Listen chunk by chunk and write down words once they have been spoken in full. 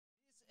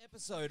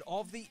Episode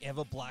of the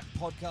Everblack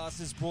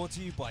Podcast is brought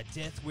to you by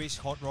Deathwish,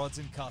 Hotrods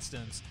and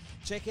Kustoms.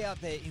 Check out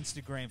their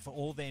Instagram for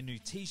all their new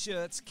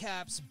t-shirts,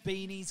 caps,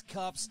 beanies,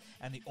 cups,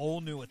 and the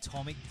all-new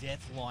Atomic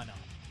Death lineup.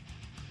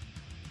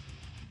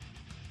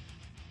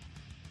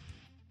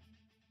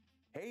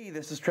 Hey,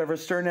 this is Trevor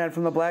Sternad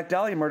from the Black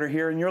Dahlia Murder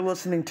here, and you're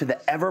listening to the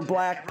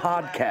Everblack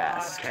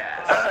Podcast.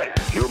 Hey,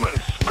 human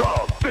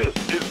skull, this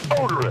is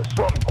odorous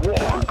from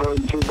Guam.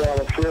 Going to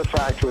battle Fear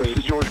Factory. This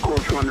is George Corey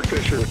from Under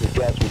Fisher. This is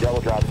Jazz from Double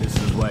Drop. This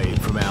is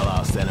Wade from Our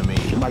Last Enemy.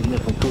 Mike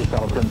Nick from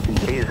Suicide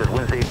Tennessee. Hey, this is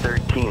Wednesday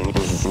 13.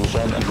 This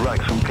is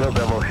Rex from Kill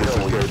Devil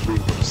Hill. This is Gary from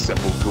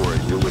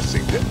Sepultura. You're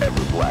listening to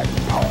Everblack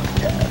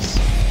Podcast.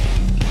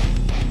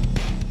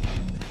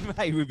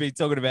 Hey, we've been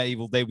talking about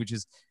Evil Dead, which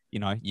is, you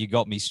know, you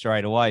got me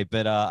straight away.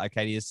 But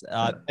Arkadius,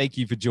 thank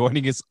you for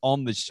joining us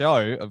on the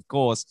show. Of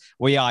course,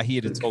 we are here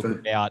to talk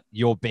about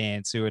your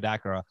band,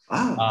 SuidAkrA.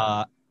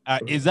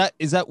 Is that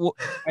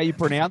how you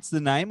pronounce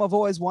the name? I've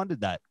always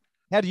wondered that.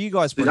 How do you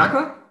guys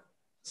pronounce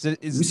it?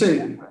 We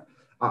say,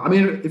 I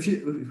mean, if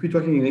we're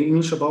talking in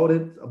English about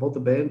the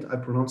band, I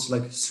pronounce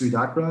like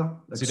SuidAkrA,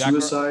 like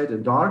suicide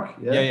and dark.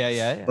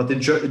 Yeah. But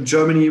in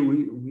Germany,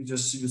 we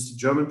just use the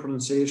German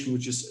pronunciation,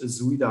 which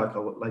is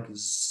SuidAkrA, like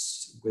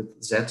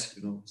with Z,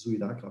 you know,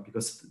 SuidAkrA,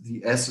 because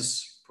the S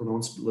is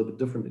pronounced a little bit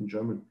different in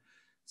German.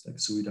 It's like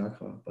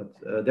SuidAkrA,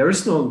 but there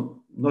is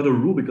not a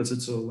rule because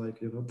it's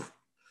like, you know,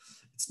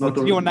 it's not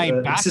your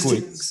name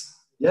backwards.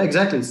 Yeah,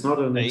 exactly. It's not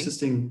an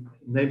existing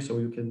name, so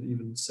you can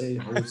even say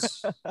how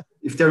it's,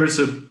 if there is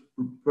a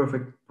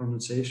perfect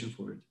pronunciation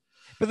for it.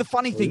 But the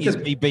funny thing is,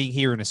 me being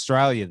here in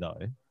Australia,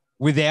 though,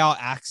 with our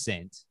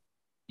accent,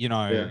 you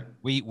know,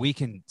 we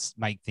can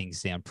make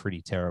things sound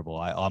pretty terrible.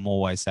 I'm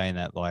always saying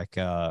that, like,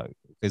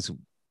 because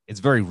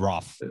it's very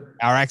rough.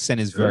 Our accent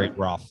is very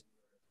rough.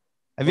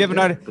 Have you ever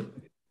noticed?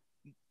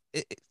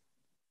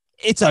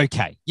 It's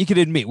okay. You can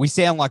admit we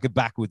sound like a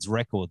backwards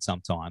record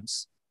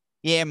sometimes.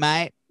 Yeah,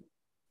 mate.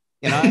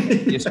 You know,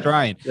 you're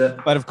Australian.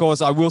 But of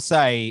course, I will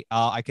say,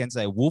 I can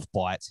say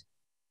Wolfbite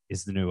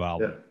is the new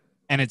album.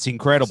 And it's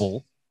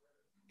incredible.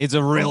 It's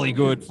a really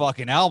good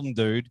fucking album,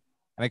 dude.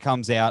 And it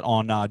comes out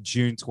on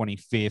June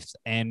 25th.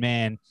 And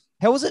man,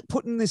 how was it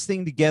putting this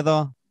thing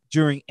together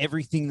during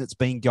everything that's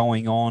been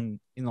going on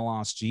in the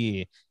last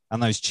year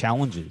and those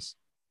challenges?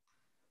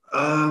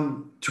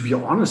 To be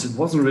honest, it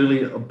wasn't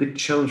really a big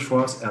challenge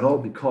for us at all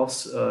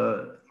because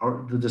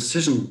the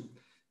decision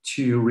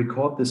to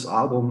record this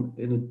album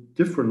in a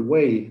different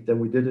way than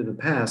we did in the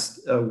past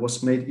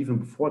was made even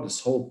before this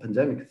whole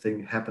pandemic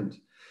thing happened.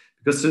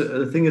 Because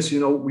the thing is,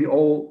 you know, we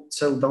all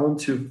settled down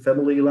to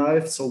family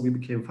life, so we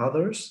became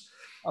fathers.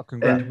 Oh,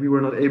 congrats. And we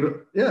were not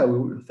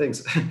able,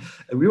 thanks.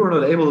 And we were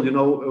not able, you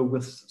know,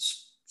 with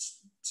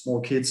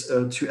small kids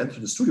to enter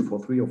the studio for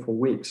 3 or 4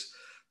 weeks.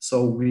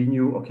 So we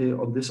knew, okay,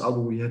 on this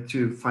album, we had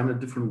to find a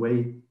different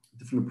way,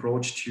 different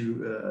approach to,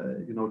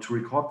 you know, to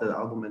record that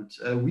album.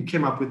 And we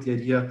came up with the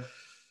idea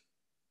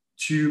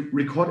to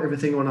record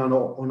everything on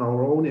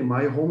our own in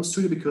my home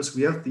studio, because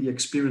we have the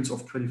experience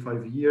of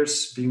 25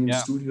 years being in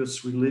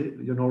studios, really,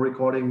 you know,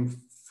 recording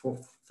for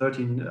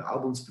 13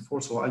 albums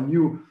before. So I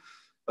knew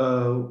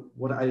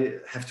what I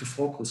have to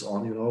focus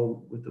on, you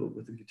know, with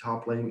the guitar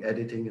playing,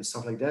 editing and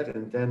stuff like that.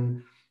 And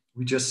then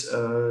we just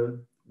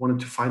wanted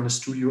to find a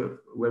studio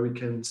where we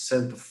can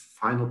send the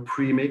final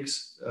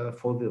pre-mix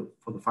for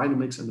the final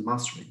mix and the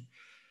mastering.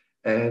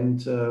 And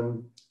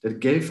that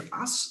gave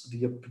us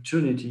the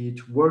opportunity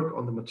to work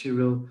on the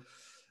material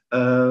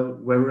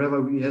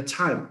wherever we had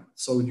time.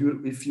 So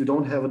if you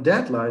don't have a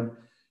deadline,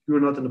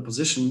 you're not in a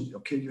position,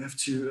 okay, you have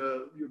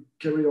to you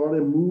carry on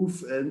and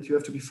move, and you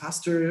have to be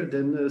faster.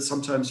 Then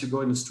sometimes you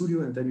go in the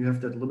studio and then you have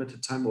that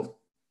limited time of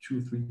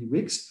 2-3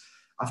 weeks.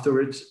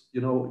 After it,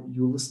 you know,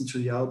 you listen to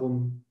the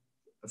album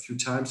a few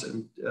times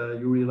and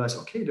you realize,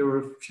 okay, there were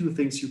a few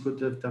things you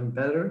could have done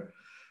better.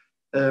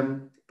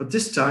 But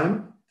this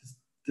time,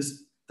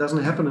 this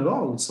doesn't happen at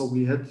all. So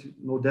we had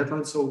no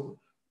deadline. So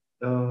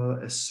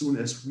as soon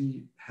as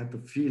we had the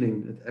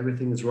feeling that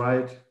everything is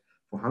right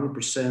for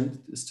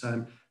 100% this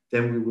time,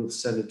 then we will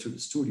send it to the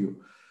studio.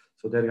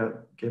 So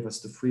that gave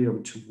us the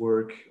freedom to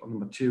work on the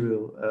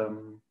material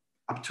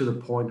up to the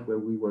point where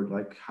we were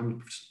like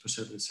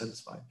 100%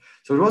 satisfied.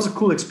 So it was a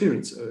cool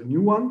experience, a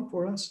new one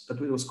for us,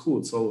 but it was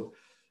cool. So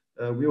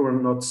we were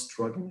not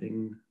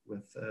struggling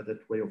with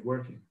that way of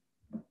working.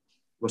 It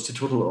was the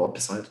total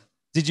opposite.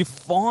 Did you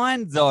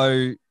find,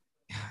 though,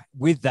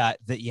 with that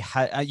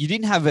you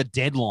didn't have a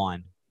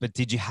deadline, but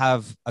did you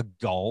have a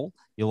goal?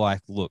 You're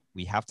like, look,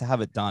 we have to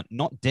have it done,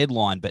 not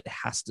deadline, but it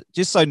has to,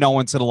 just so no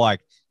one sort of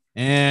like,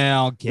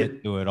 I'll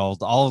get to it.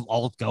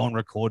 I'll go and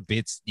record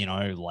bits, you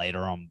know, later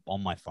on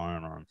my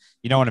phone, or,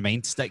 you know what I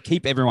mean?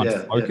 Keep everyone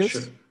focused.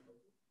 Sure.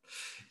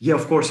 Yeah,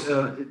 of course.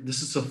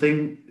 This is a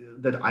thing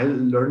that I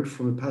learned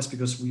from the past,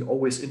 because we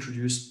always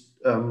introduced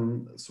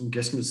some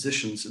guest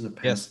musicians in the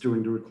past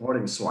during the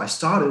recording. So I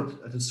started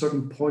at a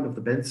certain point of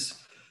the band's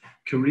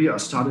career, I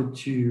started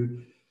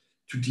to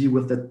deal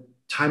with that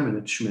time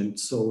management.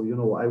 So, you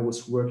know, I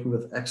was working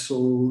with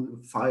Excel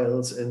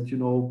files and, you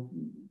know,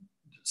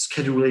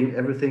 scheduling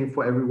everything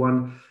for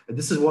everyone. And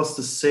this was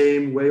the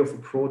same way of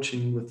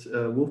approaching with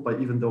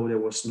Wolfbite, even though there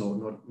was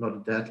not a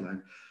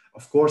deadline.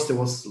 Of course, there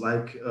was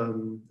like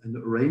an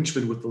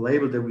arrangement with the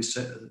label that we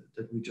said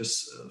that we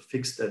just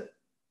fixed that,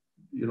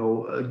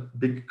 a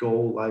big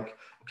goal, like,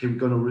 okay, we're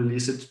going to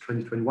release it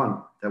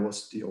 2021. That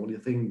was the only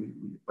thing.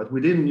 But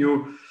we didn't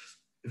know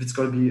if it's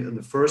going to be in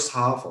the first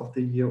half of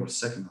the year or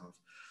second half.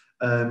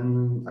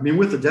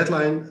 With the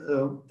deadline,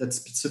 that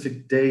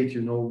specific date,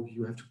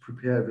 you have to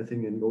prepare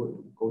everything and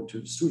go to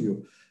the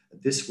studio.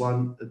 This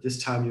time,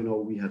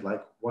 we had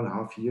like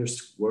 1.5 years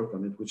to work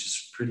on it, which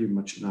is pretty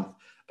much enough.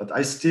 But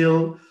I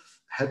still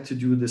had to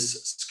do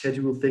this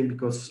schedule thing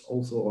because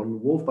also on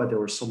Wolfbite there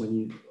were so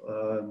many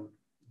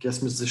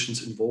guest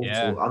musicians involved.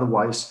 Yeah. So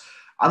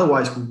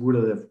otherwise we would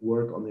have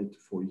worked on it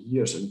for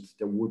years and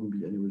there wouldn't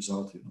be any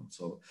result.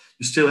 So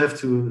you still have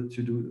to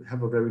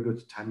have a very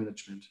good time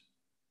management.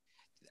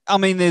 I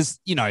mean, there's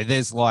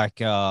like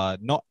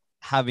not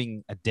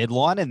having a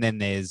deadline, and then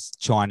there's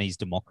Chinese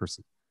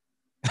democracy.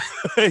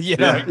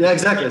 Yeah,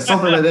 exactly,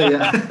 something like that.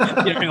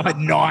 Yeah, like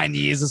 9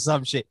 years or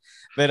some shit.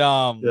 But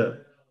how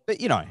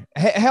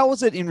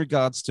was it in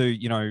regards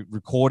to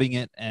recording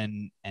it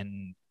and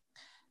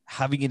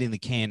having it in the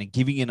can and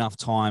giving enough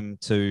time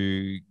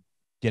to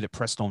get it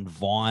pressed on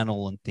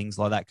vinyl and things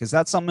like that? Because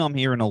that's something I'm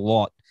hearing a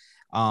lot.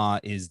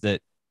 Is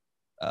that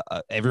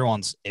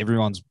everything's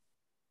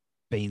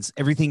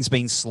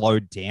been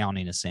slowed down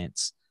in a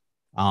sense,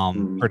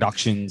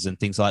 productions and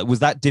things like that. Was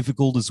that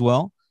difficult as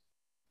well?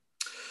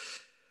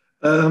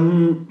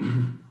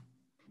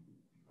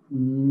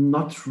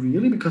 Not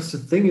really, because the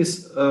thing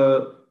is,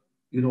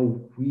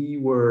 we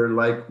were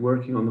like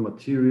working on the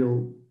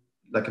material,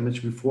 like I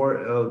mentioned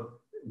before,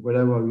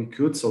 wherever we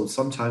could. So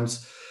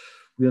sometimes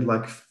we had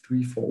like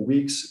 3-4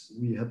 weeks.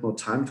 We had no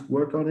time to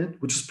work on it,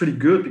 which is pretty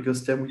good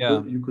because then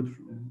you could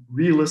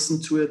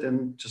re-listen to it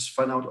and just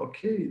find out,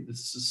 okay,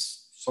 this is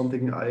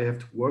something I have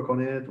to work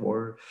on it,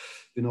 or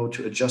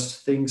to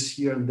adjust things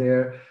here and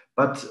there.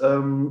 But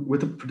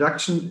with the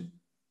production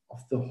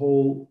of the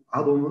whole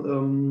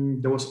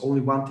album, there was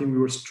only one thing we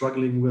were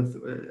struggling with.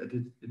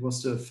 It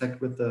was the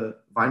effect with the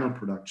vinyl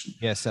production.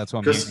 Yes, that's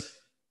what I'm hearing.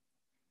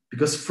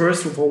 Because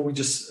first of all, we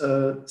just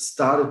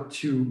started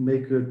to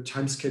make a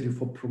time schedule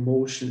for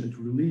promotion and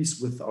release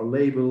with our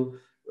label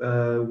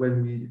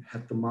when we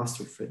had the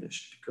master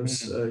finished.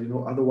 Because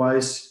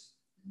otherwise,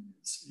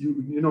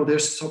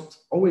 there's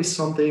always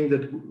something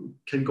that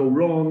can go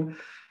wrong,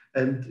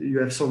 and you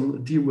have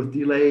some deal with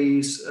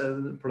delays,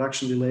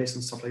 production delays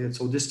and stuff like that.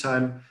 So this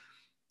time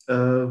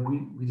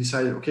we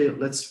decided, okay,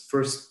 let's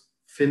first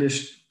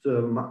finish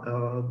the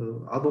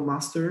album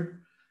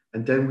master,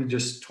 and then we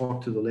just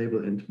talk to the label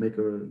and make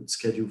a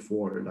schedule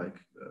for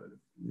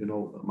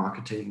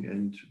marketing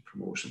and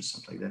promotion,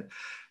 stuff like that.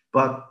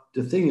 But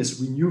the thing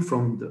is, we knew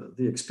from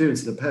the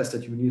experience in the past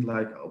that you need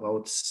like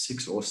about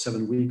 6 or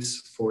 7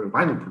 weeks for a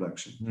vinyl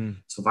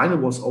production. So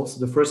vinyl was also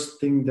the first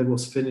thing that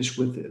was finished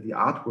with the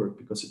artwork,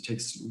 because it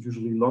takes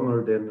usually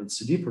longer than a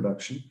CD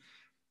production.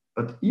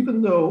 But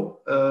even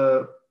though,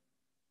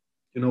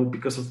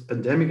 because of the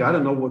pandemic, I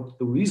don't know what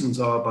the reasons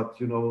are, but,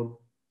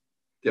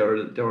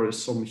 there are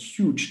some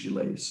huge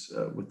delays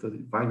with the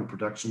vinyl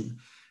production.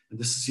 And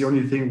this is the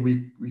only thing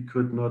we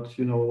could not,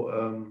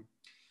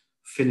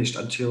 finished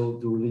until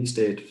the release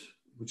date,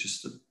 which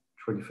is the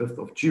 25th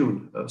of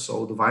June.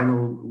 So the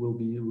vinyl will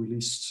be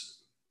released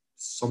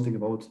something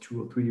about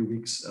 2 or 3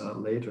 weeks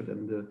later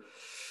than the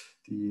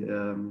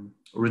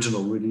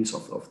original release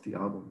of the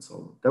album.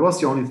 So that was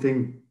the only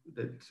thing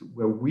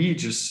where we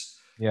just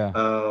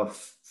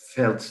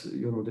felt,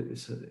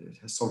 it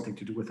has something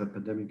to do with the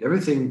pandemic.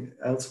 Everything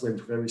else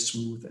went very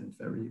smooth and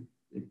very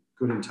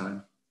good in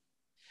time.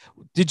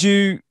 Did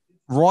you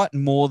write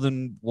more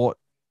than what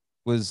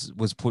was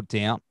put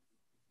down?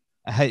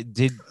 Hey,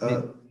 did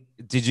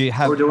you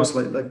have? Or there was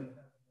like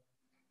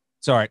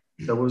sorry.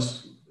 There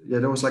was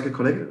like a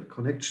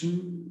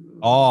connection.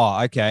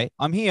 Oh, okay.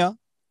 I'm here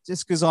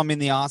just because I'm in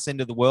the arse end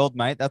of the world,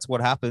 mate. That's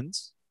what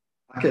happens.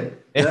 Okay.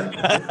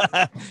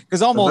 Yeah.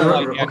 Because I'm all the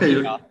way down okay.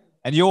 here,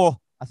 and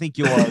I think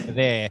you're over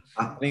there.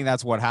 I think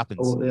that's what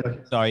happens. Oh, yeah.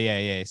 So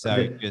yeah. So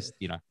okay.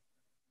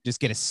 just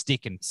get a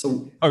stick and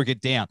poke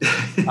it down.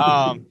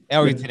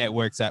 Our internet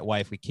works that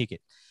way if we kick it.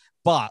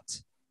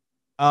 But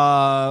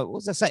what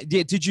was I saying?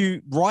 Did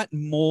you write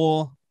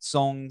more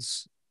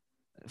songs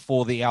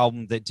for the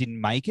album that didn't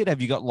make it?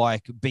 Have you got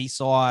like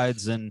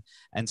B-sides and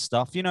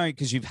stuff,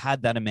 because you've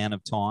had that amount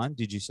of time?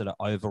 Did you sort of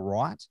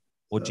overwrite,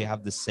 or did you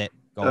have the set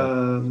goal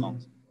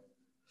songs?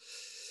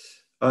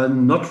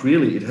 Not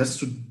really. It has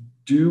to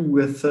do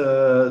with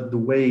the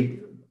way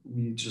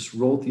we just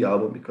wrote the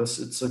album, because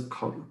it's a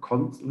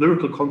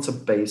lyrical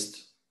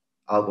concept-based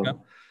album. Yeah.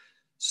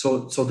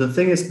 So the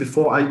thing is,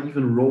 before I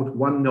even wrote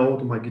one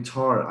note on my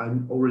guitar, I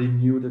already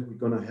knew that we're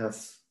gonna have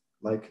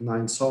like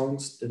 9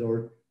 songs that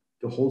are,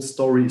 the whole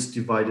story is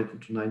divided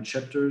into 9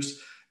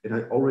 chapters, and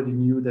I already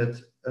knew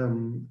that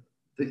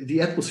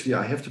the atmosphere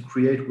I have to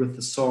create with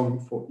the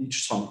song for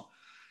each song.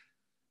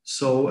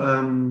 So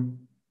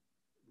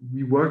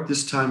we worked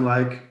this time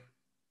like,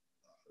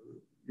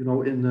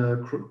 in a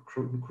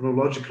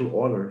chronological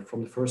order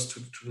from the first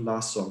to the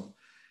last song.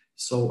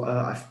 So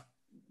I've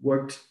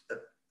worked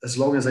as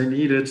long as I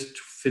needed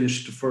to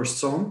finish the first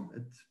song.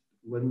 And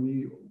when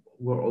we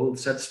were all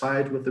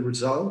satisfied with the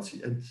result,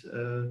 and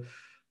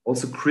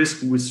also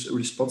Chris, who was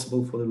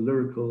responsible for the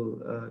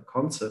lyrical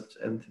concept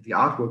and the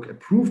artwork,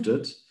 approved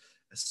it.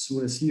 As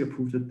soon as he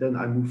approved it, then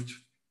I moved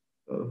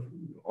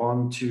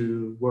on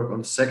to work on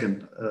the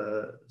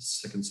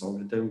second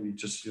song, and then we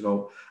just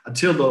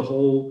until the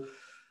whole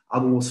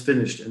album was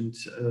finished. And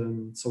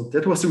so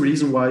that was the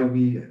reason why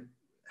we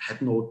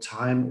had no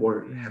time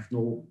or have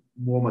no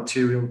more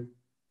material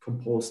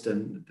composed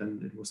than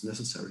it was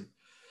necessary,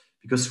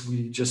 because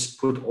we just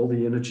put all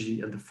the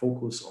energy and the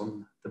focus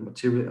on the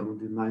material, on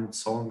the 9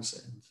 songs.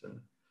 And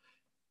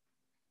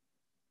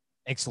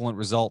excellent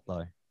result,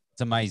 though.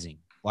 It's amazing.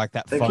 Like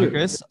that Thank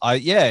focus.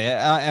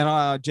 And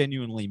I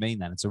genuinely mean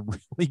that. It's a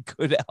really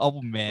good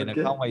album, man. Okay.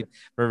 I can't wait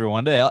for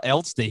everyone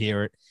else to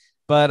hear it.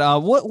 But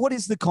what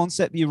is the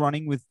concept you're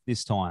running with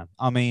this time?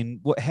 I mean,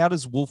 how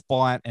does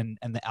Wolfbite and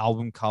the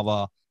album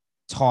cover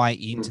tie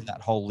into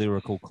that whole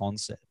lyrical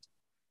concept?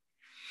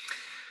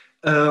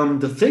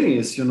 The thing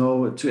is,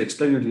 to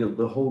explain you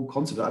the whole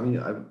concept, I mean,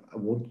 I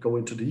won't go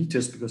into the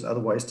details because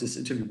otherwise this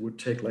interview would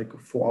take like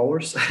 4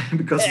 hours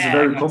because it's a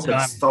very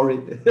complex story.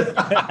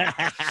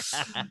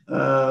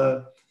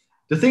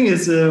 The thing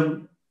is,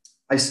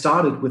 I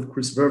started with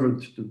Chris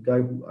Vervent, the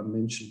guy who I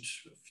mentioned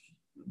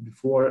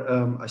before.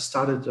 I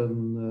started a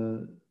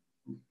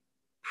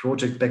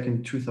project back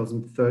in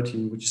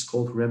 2013, which is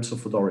called Realms of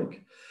Fodoric.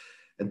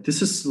 And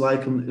this is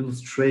like an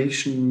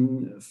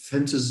illustration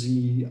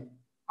fantasy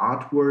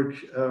artwork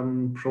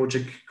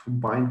project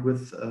combined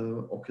with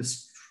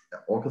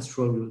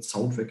orchestral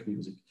soundtrack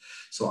music.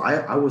 So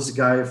I was the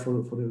guy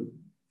for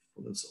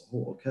this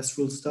whole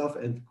orchestral stuff,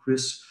 and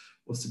Chris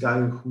was the guy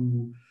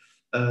who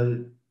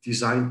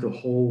designed the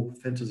whole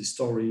fantasy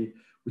story,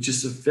 which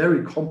is a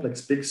very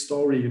complex, big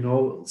story.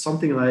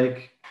 Something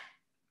like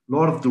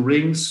Lord of the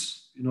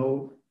Rings,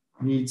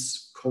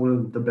 meets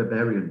Conan the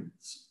Barbarian.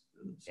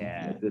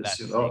 Like this,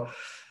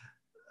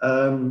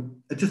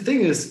 And the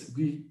thing is,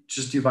 we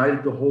just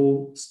divided the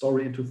whole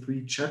story into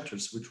 3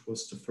 chapters, which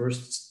was the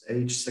first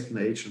age, second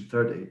age, and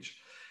third age.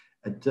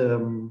 And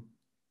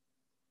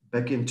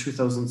back in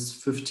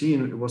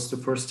 2015, it was the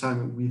first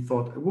time we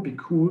thought it would be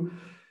cool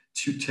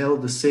to tell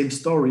the same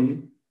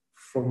story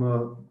from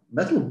a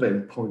metal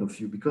band point of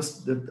view,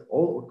 because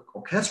all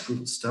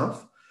orchestral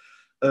stuff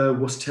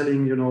was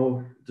telling,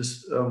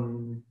 this.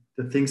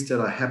 The things that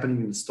are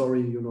happening in the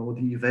story,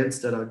 the events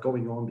that are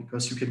going on,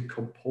 because you can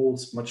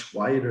compose much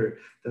wider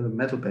than a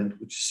metal band,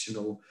 which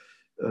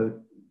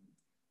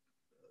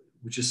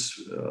is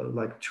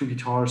like 2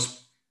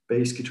 guitars,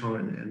 bass guitar,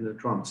 and the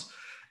drums.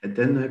 And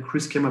then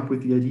Chris came up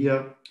with the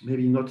idea,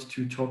 maybe not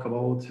to talk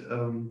about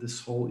this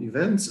whole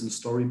events in the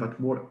story, but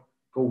more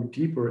go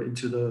deeper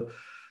into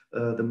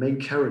the main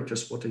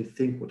characters, what they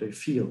think, what they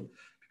feel,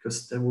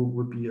 because there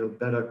would be a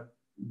better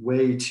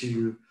way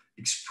to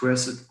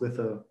express it with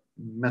a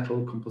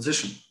metal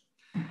composition.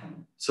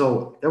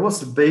 So that was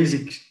the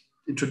basic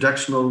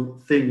introductional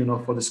thing,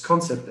 for this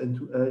concept. And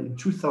in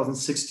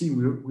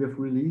 2016, we have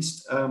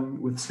released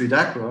with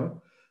SuidAkrA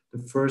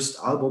the first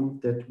album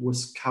that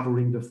was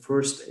covering the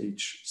first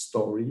age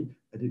story,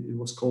 and it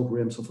was called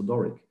Realms of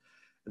Fodoric.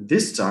 And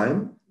this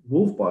time,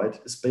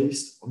 Wolfbite is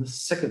based on the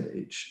second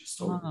age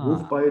story.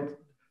 Wolfbite,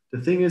 the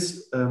thing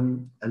is,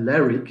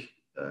 Alaric,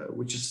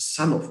 which is the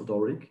son of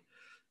Fodoric,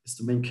 is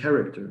the main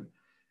character.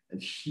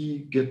 And he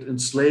get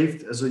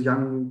enslaved as a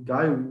young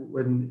guy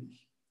when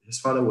his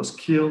father was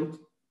killed.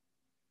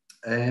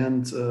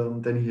 And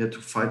then he had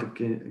to fight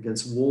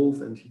against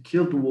wolf, and he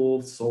killed the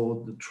wolf.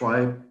 So the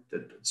tribe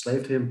that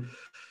enslaved him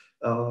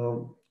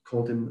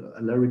called him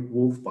Alaric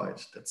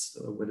Wolfbite. That's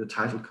where the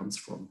title comes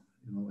from.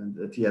 And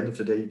at the end of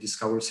the day, he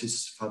discovers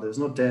his father is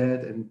not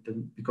dead, and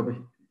then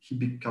he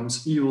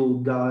becomes evil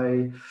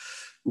guy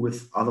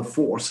with other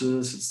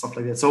forces and stuff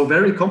like that. So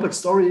very complex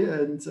story.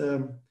 And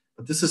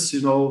but this is,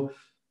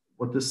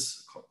 what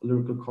this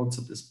lyrical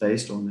concept is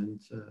based on. And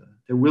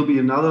there will be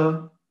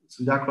another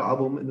SuidAkrA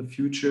album in the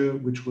future,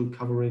 which will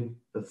covering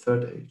the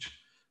third age.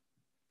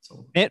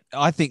 So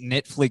I think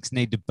Netflix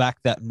need to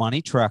back that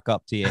money track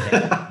up to your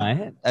head,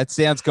 mate. That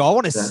sounds cool. I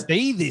want to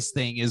see this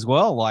thing as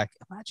well. Like,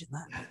 imagine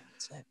that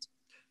concept.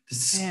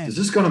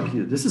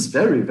 This is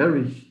very,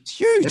 very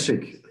huge.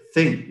 Epic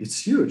thing.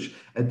 It's huge.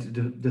 And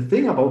the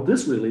thing about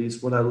this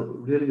release, what I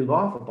really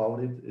love about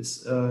it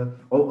is,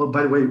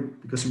 by the way,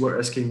 because you were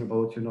asking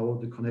about,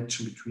 the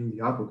connection between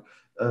the artwork.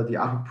 The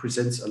artwork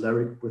presents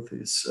Alaric with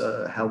his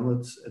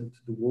helmet and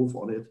the wolf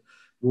on it,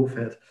 wolf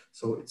head.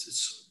 So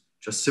it's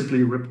just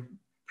simply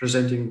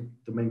representing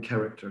the main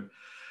character.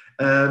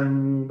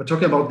 But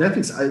talking about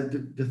Netflix,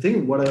 the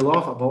thing, what I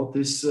love about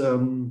this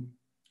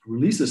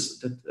release is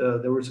that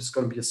there is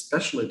going to be a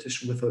special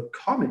edition with a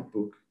comic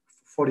book,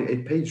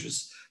 48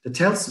 pages, that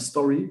tells the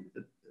story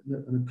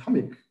in a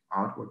comic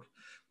artwork,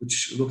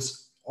 which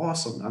looks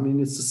awesome. I mean,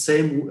 it's the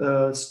same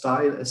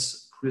style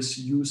as Chris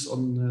used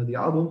on the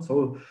album,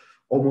 so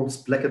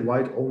almost black and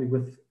white, only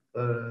with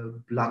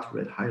blood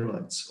red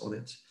highlights on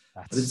it.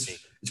 But That's sick.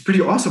 it's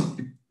pretty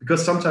awesome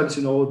because sometimes,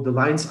 you know, the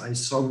lines I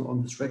sung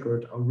on this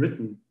record are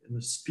written in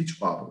the speech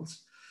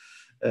bubbles.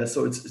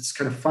 So it's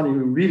kind of funny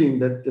reading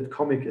that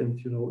comic, and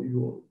you know,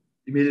 you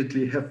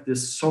immediately have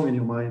this song in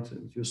your mind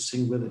and you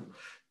sing with it.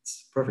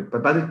 It's perfect,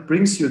 but it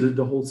brings you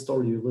the whole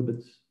story a little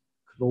bit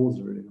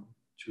closer, you know,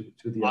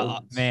 to the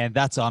elements. Man,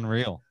 that's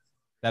unreal.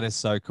 That is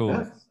so cool.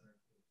 Yeah,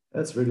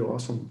 that's really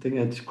awesome thing,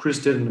 and Chris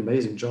did an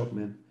amazing job,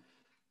 man.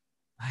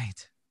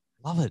 Mate,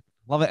 love it.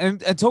 Love it.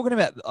 And talking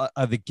about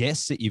the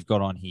guests that you've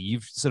got on here,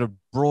 you've sort of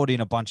brought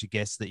in a bunch of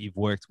guests that you've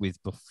worked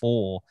with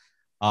before.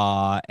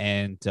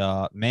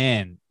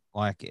 Man,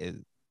 like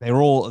they're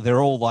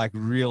all like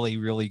really,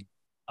 really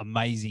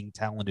amazing,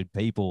 talented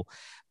people.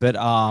 But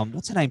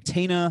what's her name?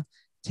 Tina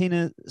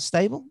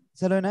Stable?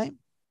 Is that her name?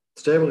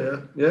 Stable,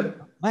 yeah.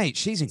 Mate,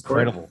 she's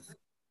incredible.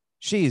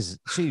 She's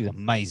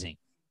amazing.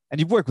 And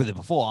you've worked with her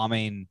before. I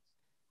mean,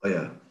 oh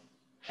yeah.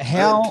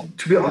 How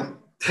to be honest,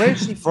 where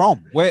is she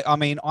from? Where, I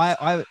mean,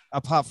 I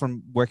apart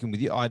from working with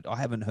you, I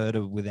haven't heard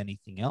her with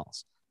anything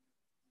else.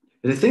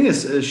 The thing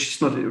is,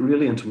 she's not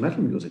really into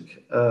metal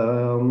music.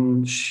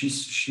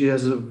 She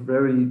has a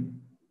very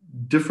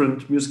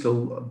different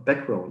musical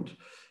background.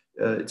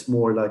 It's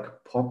more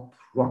like pop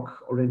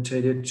rock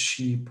orientated.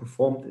 She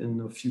performed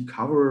in a few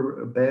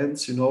cover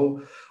bands, you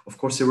know. Of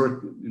course, they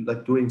were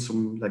like doing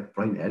some like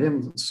Bryan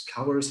Adams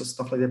covers and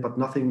stuff like that, but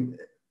nothing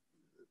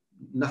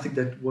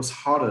that was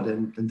harder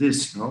than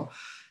this, you know.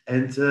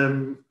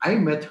 And I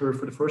met her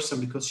for the first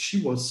time because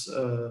she was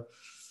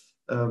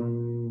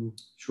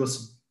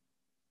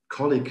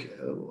colleague,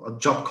 a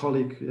job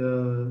colleague,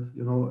 you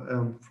know,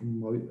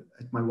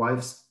 at my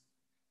wife's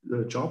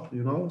job,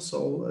 you know,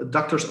 so a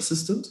doctor's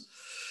assistant.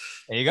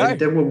 There you go. And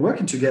they were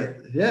working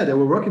together. Yeah, they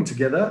were working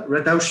together.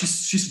 Right now,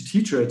 she's a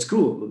teacher at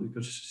school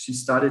because she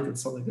studied and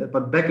stuff like that.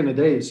 But back in the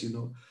days, you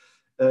know,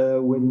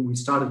 when we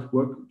started to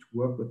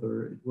work with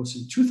her, it was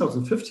in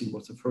 2015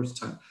 was the first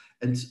time.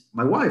 And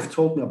my wife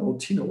told me about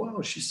Tina.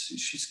 Wow, she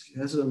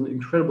has an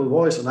incredible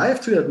voice. And I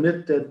have to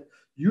admit that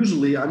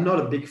usually I'm not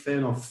a big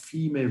fan of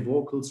female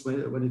vocals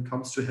when it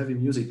comes to heavy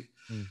music,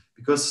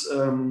 because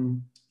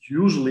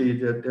usually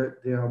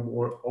they are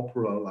more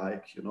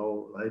opera-like, you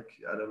know, like,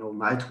 I don't know,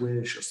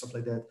 Nightwish or stuff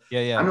like that.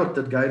 Yeah. I'm not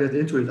that guy that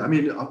into it. I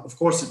mean, of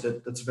course,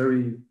 that's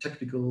very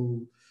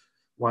technical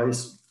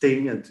wise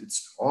thing, and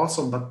it's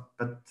awesome.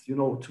 But you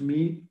know, to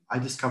me, I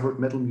discovered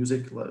metal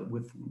music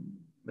with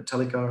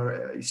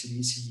Metallica,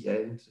 AC/DC,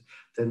 and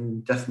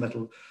then death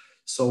metal.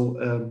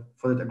 So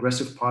for that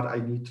aggressive part, I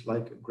need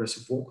like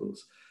aggressive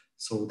vocals.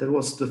 So that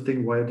was the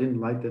thing why I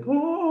didn't like that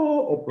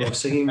opera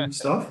singing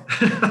stuff.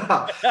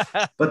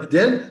 But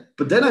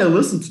then I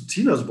listened to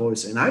Tina's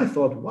voice and I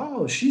thought,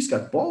 wow, she's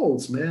got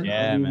balls, man.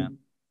 Yeah, I mean, man.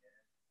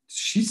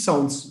 She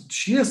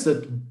has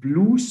that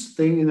blues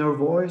thing in her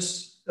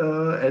voice,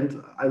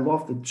 and I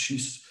love that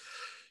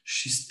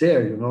she's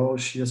there. You know,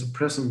 she has a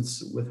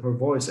presence with her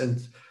voice,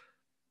 and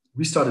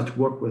we started to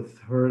work with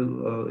her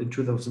in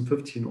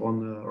 2015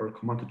 on our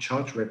Command to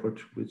Charge record,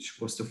 which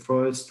was the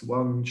first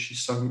one she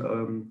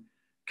sung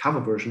cover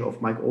version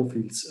of Mike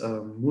Oldfield's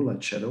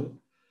Moonlight Shadow.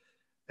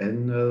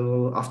 And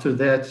after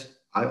that,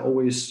 I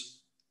always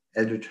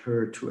added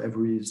her to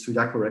every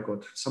SuidAkrA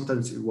record.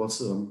 Sometimes it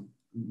was a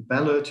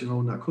ballad, you know,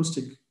 an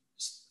acoustic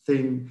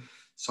thing.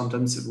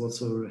 Sometimes it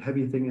was a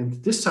heavy thing.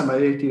 And this time I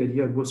had the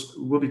idea it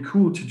would be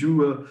cool to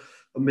do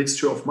a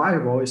mixture of my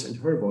voice and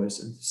her voice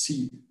and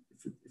see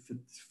if it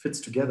fits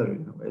together, you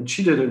know. And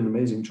she did an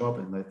amazing job,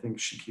 and I think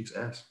she kicks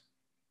ass.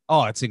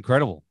 Oh, it's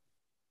incredible.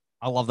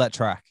 I love that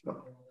track.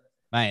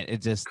 Mate,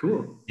 it just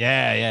cool.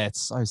 Yeah,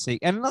 it's so sick.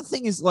 And another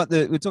thing is like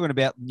we're talking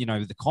about, you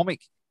know, the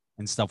comic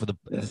and stuff with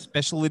the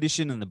special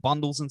edition and the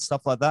bundles and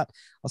stuff like that.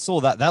 I saw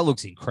that. That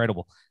looks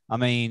incredible. I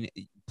mean,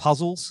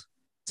 puzzles.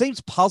 It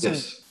seems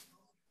puzzles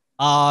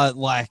are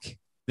like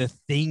the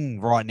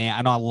thing right now,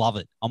 and I love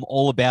it. I'm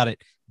all about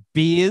it.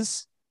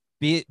 Beers,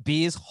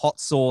 hot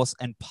sauce,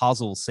 and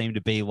puzzles seem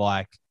to be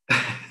like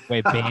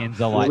where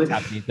bands are like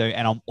tapping into,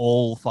 and I'm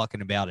all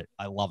fucking about it.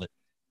 I love it.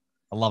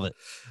 I love it.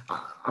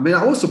 I mean,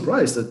 I was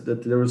surprised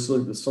that there was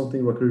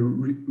something like a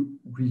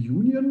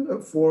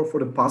reunion for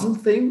the puzzle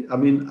thing. I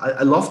mean,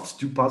 I loved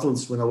to do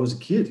puzzles when I was a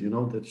kid, you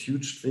know, that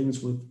huge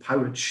things with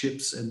pirate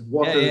ships and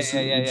waters.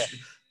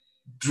 Which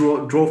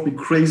drove me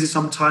crazy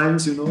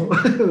sometimes, you know,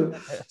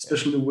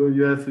 especially where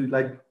you have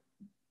like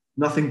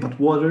nothing but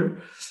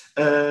water.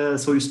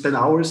 So you spend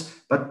hours.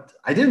 But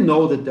I didn't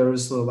know that there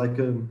was like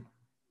a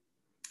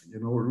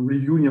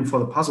reunion for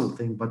the puzzle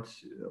thing, but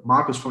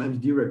Marcus from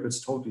MDD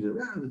Records told me that,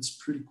 yeah, that's a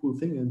pretty cool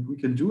thing, and we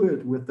can do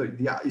it with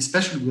the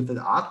especially with the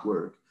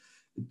artwork.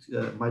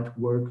 It might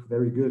work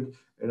very good.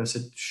 And I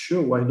said,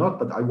 sure, why not?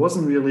 But I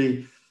wasn't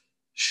really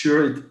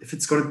sure if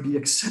it's going to be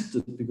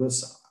accepted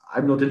because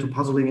I'm not into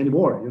puzzling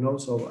anymore, you know,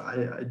 so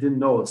I didn't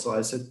know. So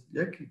I said,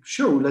 yeah,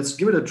 sure, let's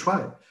give it a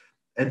try.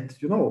 And,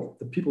 you know,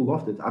 the people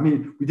loved it. I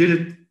mean, we did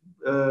it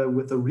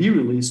with a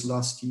re-release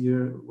last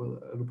year. Well,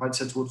 Wolfbite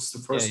said it was the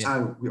first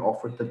time we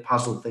offered that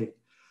puzzle thing.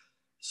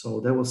 So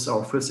that was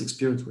our first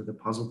experience with the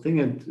puzzle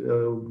thing. And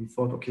we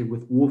thought, okay,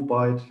 with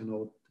Wolfbite,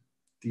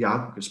 the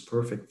artwork is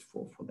perfect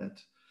for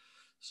that.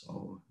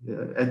 So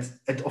yeah,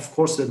 and of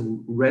course that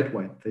red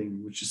wine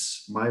thing, which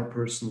is my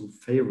personal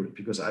favorite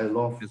because I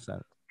love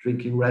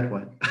drinking red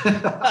wine.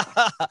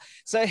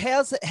 So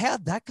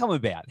how'd that come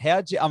about?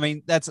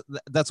 That's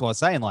what I was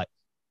saying, like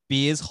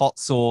beers, hot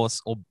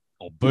sauce, or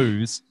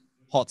booze,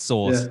 hot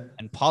sauce,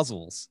 and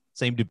puzzles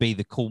seem to be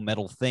the cool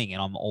metal thing,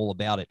 and I'm all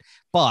about it.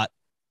 But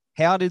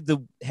how'd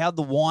the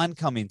wine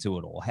come into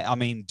it all?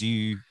 Who'd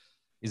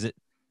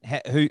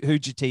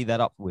you tee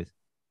that up with?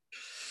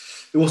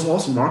 It was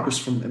also Marcus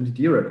from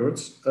MDD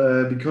Records,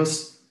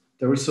 because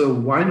there is a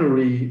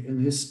winery in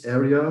his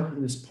area,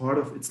 in this part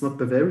of, it's not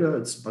Bavaria,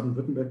 it's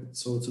Baden-Württemberg,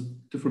 so it's a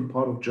different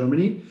part of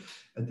Germany.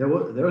 And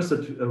there is a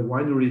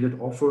winery that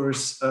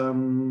offers,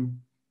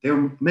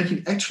 they're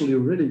making actually a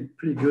really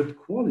pretty good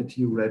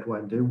quality red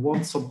wine. They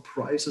won some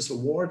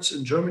awards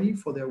in Germany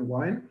for their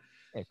wine.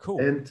 Yeah, cool.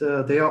 And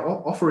they are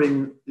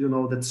offering,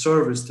 that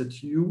service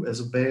that you as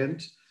a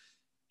band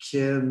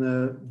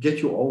can get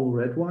your own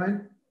red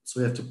wine. So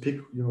you have to pick,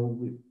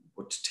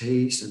 what to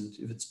taste and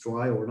if it's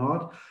dry or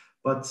not.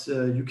 But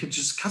you can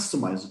just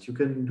customize it. You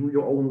can do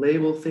your own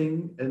label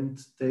thing, and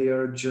they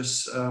are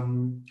just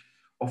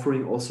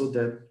offering also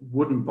that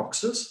wooden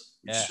boxes,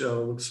 which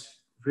looks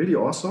really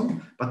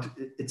awesome. But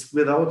it's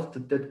without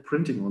that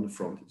printing on the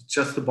front. It's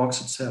just the box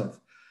itself.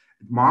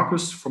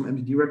 Marcus from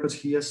MDD Records,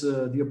 he has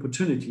the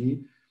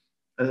opportunity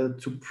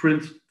to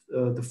print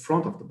the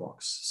front of the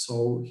box.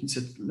 So he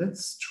said,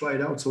 let's try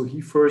it out. So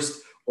he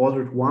first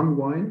ordered one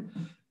wine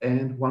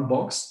and one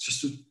box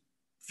just to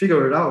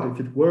figure it out, if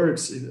it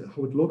works,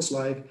 how it looks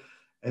like.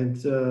 And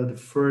the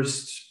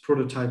first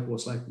prototype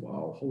was like,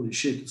 wow, holy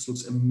shit, this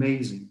looks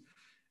amazing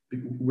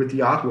with the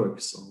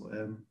artwork. So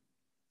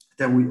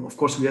then we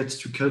had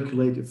to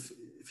calculate if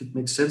it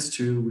makes sense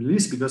to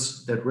release,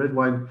 because that red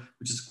wine,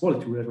 which is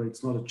quality red wine,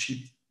 it's not a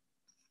cheap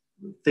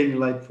thing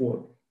like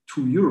for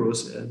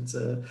 €2, and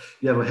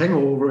you have a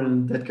hangover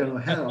and that kind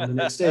of hell on the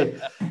next day.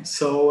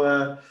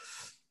 So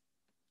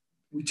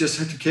we just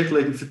had to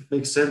calculate if it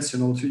makes sense, to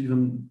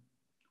even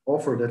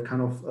offer that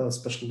kind of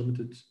special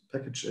limited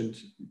package. And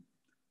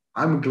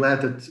I'm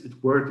glad that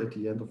it worked at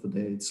the end of the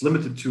day. It's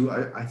limited to,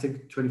 I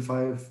think,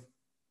 25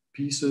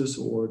 pieces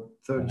or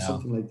 30,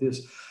 something like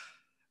this.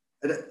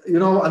 And,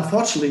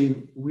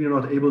 unfortunately, we are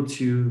not able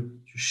to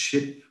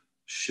ship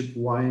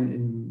wine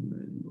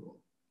in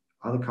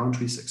other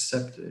countries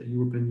except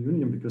European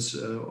Union because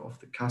of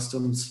the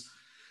customs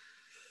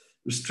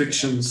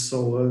restrictions.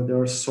 So there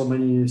are so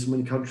many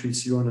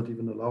countries you are not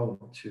even allowed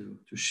to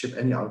ship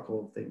any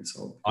alcohol thing.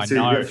 So I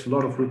know we have a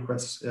lot of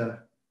requests. Yeah.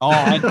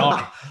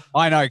 Oh,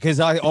 I know, because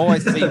I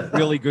always see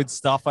really good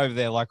stuff over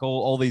there, like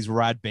all these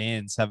rad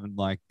bands having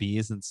like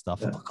beers and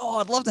stuff. I'm like, oh,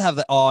 I'd love to have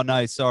that. Oh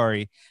no,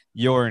 sorry,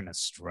 you're in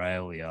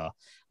Australia.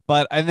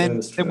 But then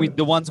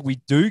the ones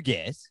we do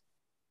get,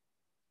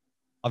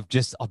 I've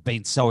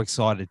been so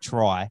excited to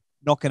try.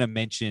 Not going to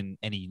mention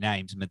any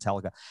names,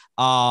 Metallica.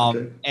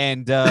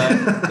 And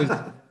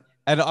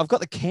I've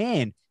got the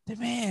can, but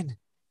man,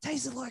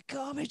 tasted like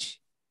garbage.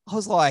 I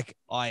was like,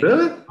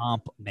 really?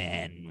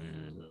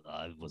 Man,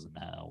 I wasn't a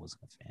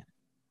fan.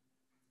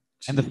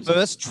 Jeez. And the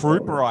first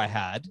Trooper I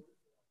had,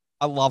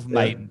 I love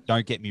Maiden,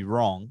 don't get me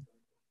wrong.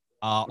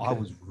 I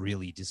was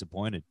really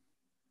disappointed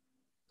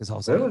because I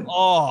was like,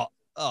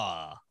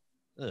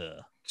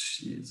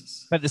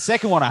 Jesus. But the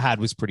second one I had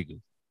was pretty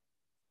good.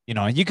 You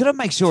got to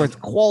make sure it's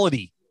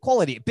quality.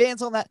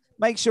 Bands on that,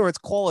 make sure it's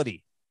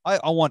quality.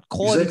 I want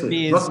quality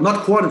beers.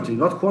 Not quantity,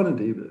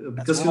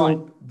 because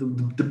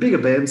the bigger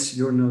bands,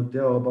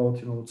 they're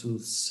about to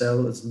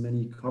sell as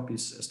many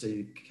copies as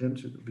they can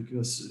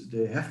because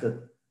they have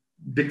that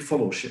big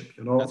followership.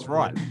 That's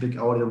right. Big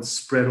audience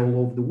spread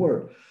all over the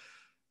world.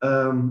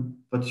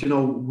 But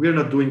we're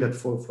not doing that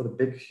for the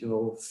big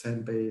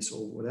fan base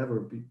or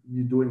whatever.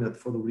 We're doing that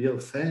for the real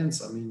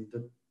fans. I mean,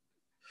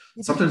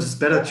 sometimes it's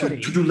better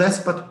to do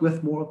less but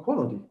with more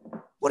quality.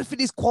 What if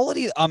it is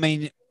quality? I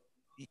mean,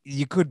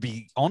 you could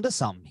be onto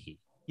something here.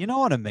 You know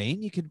what I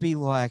mean? You could be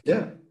like,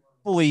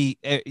 fully,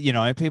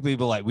 people be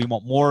like, we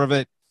want more of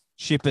it.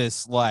 Ship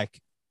us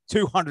like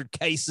 200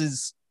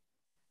 cases.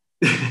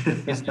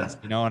 Business,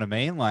 you know what I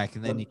mean? Like,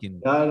 and then you can.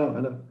 Yeah, I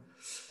know.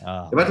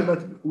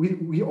 But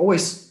we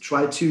always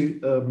try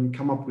to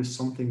come up with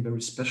something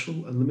very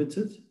special and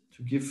limited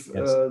to give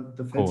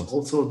the fans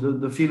also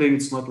the feeling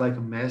it's not like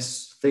a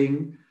mass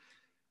thing.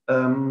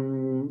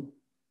 That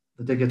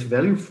they get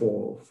value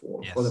for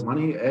the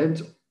money,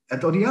 and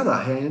on the other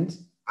hand,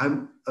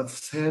 I'm a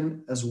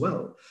fan as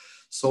well.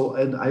 So,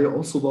 and I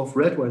also love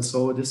red wine.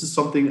 So this is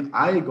something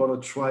I gotta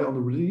try on the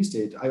release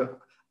date.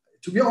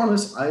 To be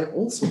honest, I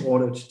also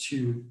ordered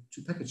two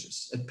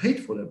packages and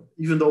paid for them,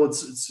 even though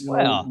it's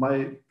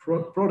my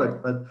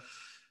product. But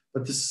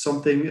this is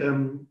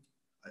something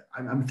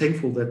I'm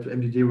thankful that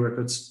MDD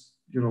Records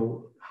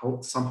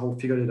somehow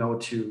figured it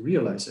out to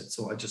realize it.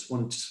 So I just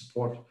wanted to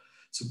support it,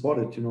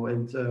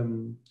 and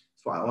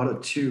so I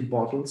ordered 2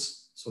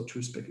 bottles, so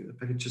 2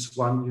 packages,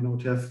 one,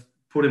 to have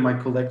put in my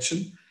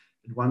collection,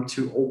 and want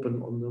to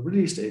open on the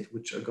release date,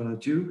 which I'm gonna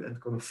do and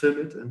gonna film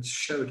it and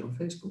share it on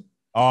Facebook.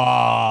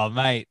 Oh,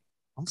 mate,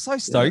 I'm so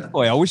stoked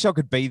for you. I wish I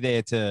could be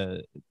there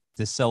to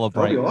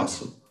celebrate. That'd be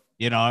awesome.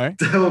 You know,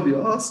 that would be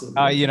awesome.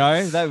 You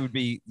know, that would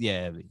be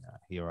here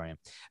I am.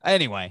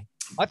 Anyway,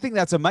 I think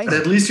that's amazing.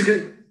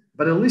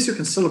 But at least you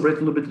can celebrate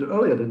a little bit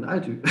earlier than I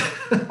do.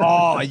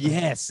 Oh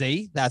yeah,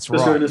 see, that's right.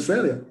 We're in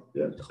Australia.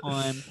 Yeah,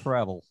 time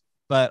travel.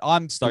 But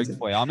I'm stoked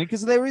for you. I mean,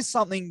 because there is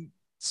something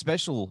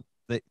special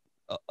that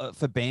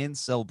for bands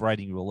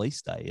celebrating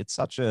release day.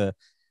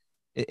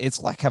 It's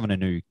like having a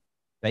new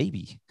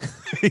baby.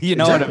 You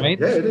know what I mean?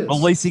 Yeah, it is.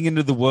 Releasing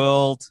into the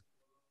world,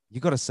 you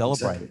got to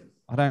celebrate. Exactly.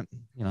 I don't,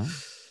 you know.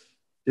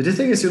 The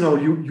thing is,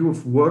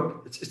 you've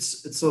worked.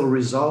 It's a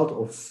result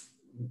of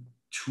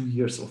 2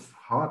 years of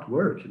hard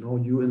work.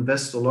 You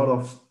invest a lot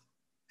of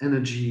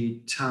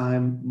energy,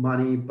 time,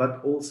 money,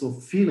 but also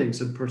feelings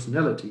and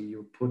personality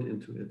you put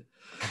into it.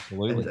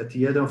 Absolutely. And at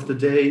the end of the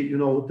day,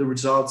 the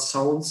result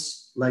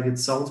sounds like it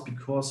sounds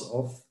because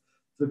of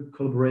the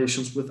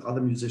collaborations with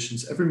other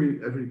musicians.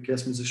 Every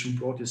guest musician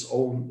brought his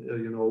own,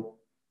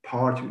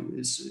 part,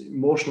 his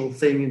emotional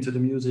thing into the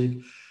music.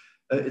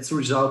 It's a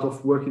result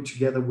of working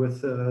together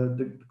with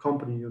the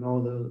company,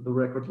 the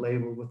record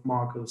label, with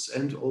Marcus,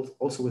 and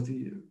also with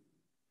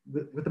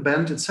the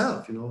band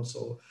itself.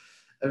 So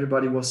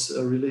everybody was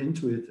really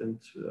into it and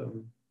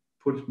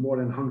put more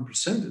than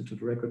 100% into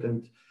the record.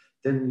 And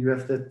then you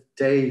have that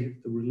day,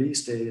 the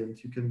release day, and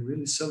you can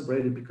really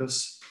celebrate it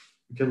because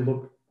you can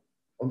look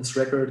on this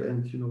record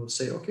and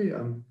say, okay,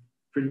 I'm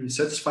pretty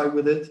satisfied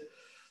with it,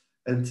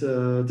 and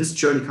this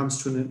journey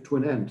comes to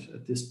an end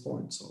at this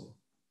point. So,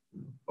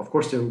 of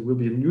course, there will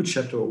be a new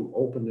chapter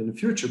opened in the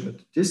future,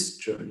 but this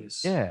journey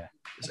is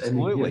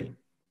absolutely.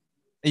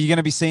 Are you going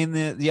to be seeing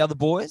the other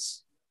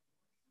boys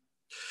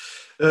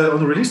on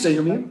the release day?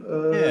 You mean?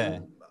 Yeah.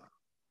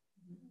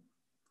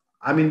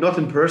 I mean, not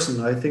in person.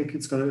 I think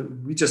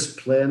we just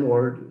plan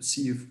or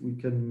see if we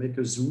can make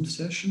a Zoom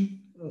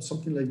session or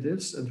something like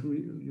this, and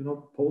we,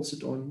 post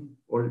it on,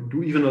 or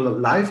do even a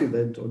live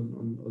event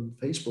on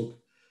Facebook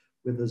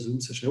with a Zoom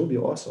session. It would be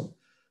awesome.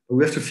 But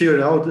we have to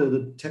figure out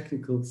the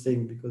technical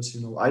thing because,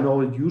 I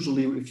know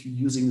usually if you're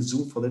using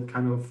Zoom for that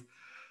kind of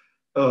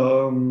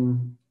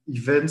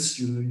events,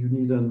 you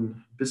need a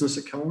business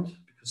account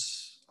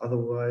because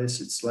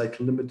otherwise it's like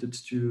limited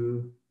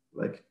to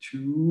like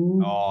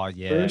 2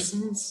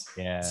 persons.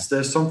 Yeah.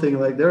 There's something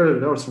like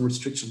there are some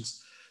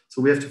restrictions.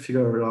 So we have to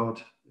figure it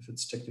out if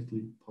it's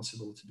technically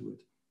possible to do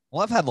it.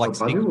 Well, I've had like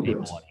 6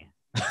 people on here.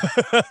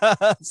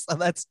 So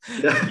that's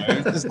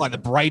it's just like the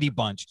Brady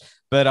Bunch.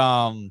 But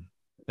no,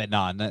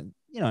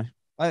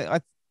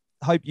 I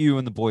hope you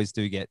and the boys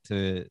do get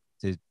to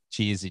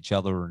cheers each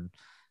other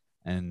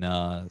and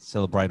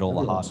celebrate all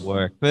the hard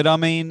work. But I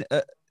mean,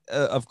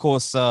 of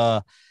course,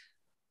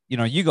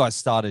 you guys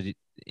started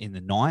in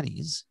the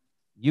 90s.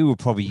 You were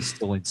probably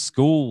still in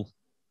school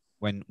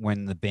when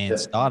the band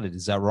started.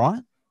 Is that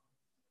right?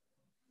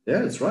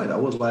 Yeah, that's right. I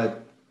was like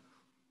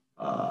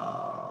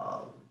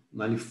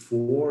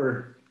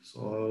 94.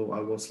 So I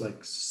was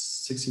like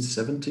 16,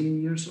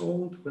 17 years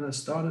old when I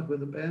started with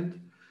the band.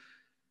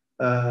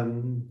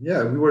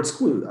 We were at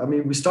school. I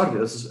mean, we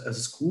started as a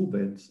school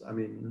band. I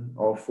mean,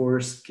 our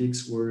first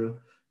gigs were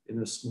in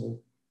a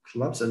small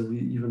clubs, and we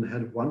even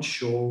had one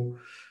show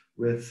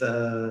with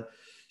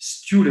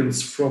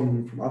students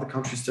from other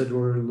countries that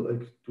were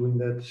like doing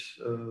that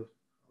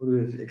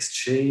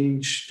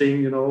exchange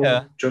thing.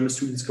 German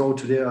students go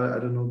to there. I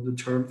don't know the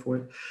term for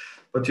it,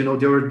 but they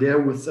were there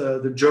with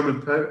the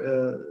German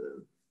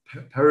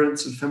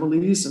parents and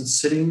families and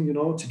sitting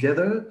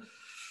together.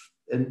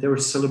 And they were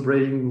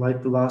celebrating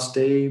like the last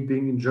day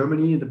being in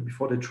Germany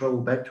before they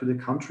travel back to their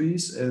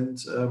countries. And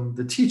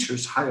the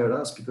teachers hired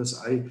us because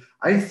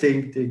I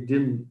think they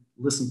didn't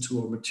listen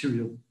to our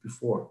material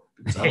before,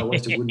 because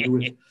otherwise they wouldn't do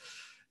it.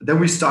 And then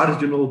we started,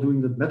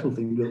 doing the metal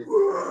thing.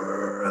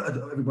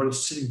 Everybody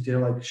was sitting there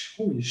like,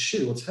 holy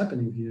shit, what's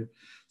happening here?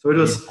 So it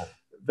was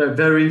a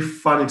very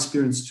fun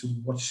experience to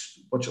watch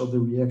all the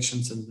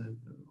reactions, and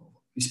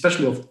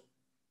especially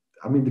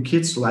the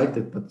kids liked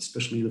it, but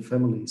especially the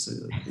families,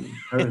 the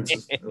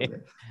parents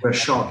were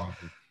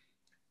shocked.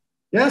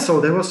 Yeah, so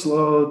that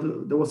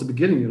was the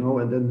beginning,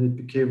 and then it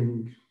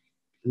became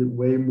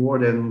way more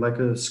than like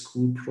a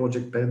school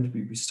project band.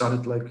 We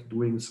started like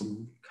doing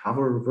some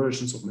cover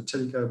versions of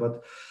Metallica,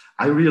 but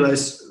I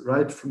realized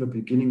right from the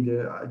beginning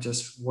there, I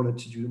just wanted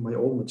to do my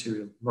own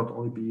material, not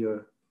only be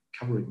a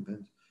covering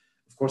band.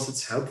 Of course,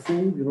 it's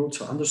helpful,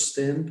 to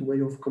understand the way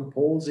of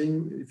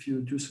composing if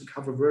you do some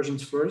cover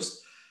versions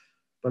first.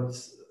 But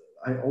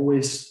I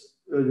always,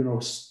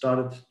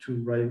 started to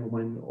write on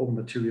my own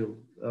material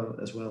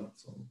as well.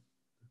 So,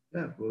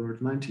 yeah, we're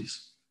in the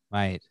 90s.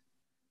 Mate,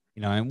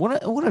 and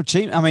what an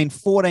achievement. I mean,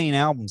 14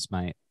 albums,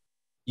 mate.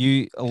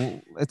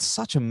 It's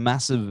such a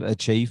massive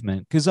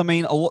achievement. Because, I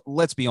mean,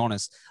 let's be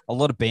honest, a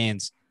lot of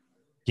bands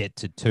get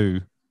to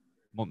 2,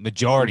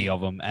 majority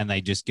of them, and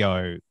they just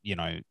go,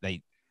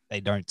 they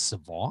don't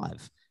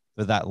survive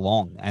for that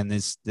long. And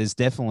there's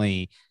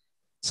definitely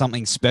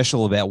something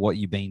special about what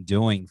you've been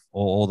doing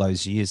for all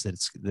those years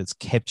that's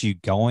kept you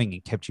going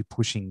and kept you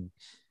pushing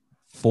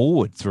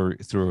forward through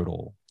it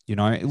all. You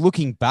know,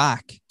 looking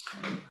back,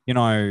 you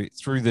know,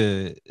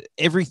 through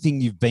everything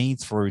you've been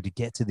through to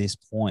get to this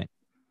point,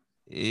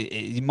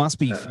 it must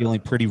be feeling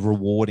pretty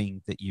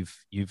rewarding that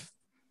you've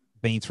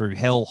been through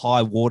hell,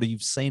 high water.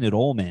 You've seen it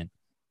all, man.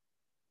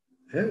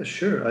 Yeah,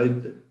 sure.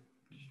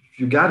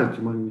 You got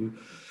it.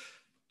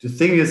 The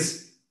thing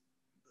is,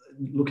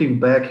 looking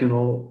back, you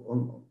know,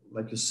 on,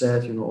 like you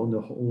said, you know, on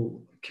the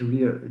whole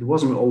career, it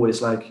wasn't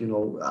always like, you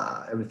know,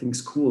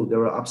 everything's cool.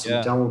 There are ups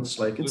and downs.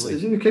 Like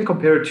you can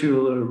compare it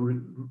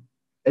to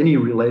any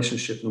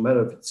relationship, no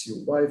matter if it's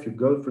your wife, your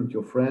girlfriend,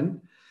 your friend.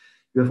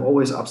 You have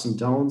always ups and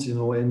downs, you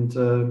know. And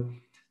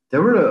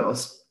there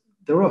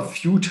were a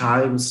few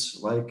times,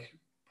 like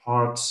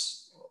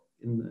parts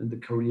in the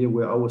career,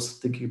 where I was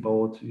thinking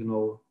about,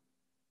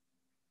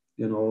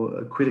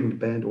 quitting the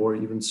band or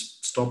even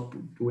stop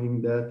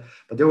doing that.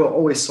 But there were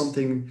always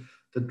something,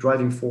 the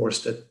driving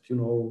force that, you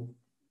know,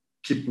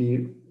 kept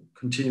me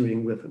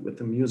continuing with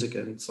the music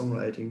and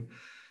songwriting.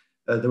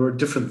 There were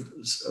different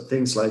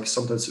things, like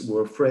sometimes it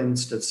were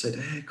friends that said,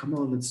 hey, come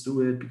on, let's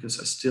do it, because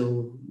I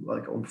still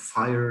like on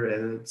fire.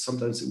 And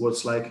sometimes it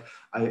was like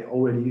I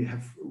already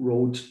have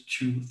wrote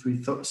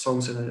 2-3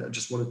 songs and I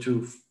just wanted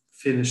to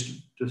finish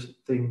the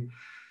thing.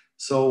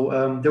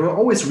 So there were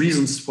always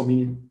reasons for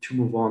me to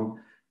move on.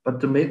 But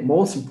the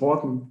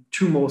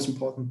two most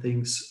important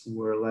things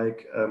were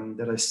like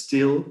that I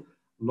still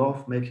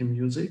love making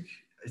music.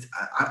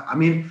 I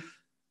mean,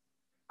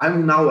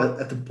 I'm now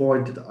at the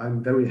point that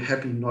I'm very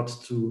happy not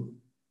to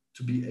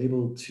be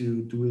able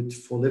to do it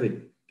for a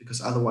living,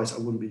 because otherwise I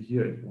wouldn't be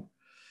here anymore.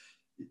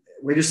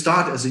 When you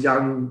start as a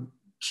young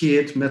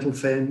kid, metal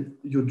fan,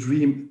 your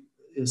dream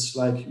is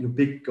like, your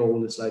big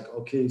goal is like,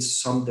 okay,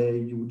 someday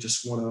you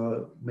just want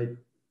to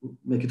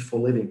make it for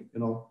a living, you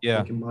know,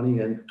 making money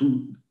and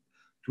do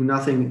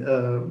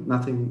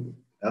nothing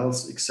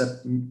else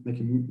except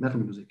making metal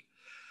music.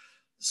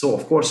 So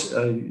of course,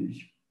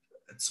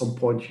 at some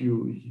point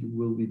you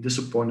will be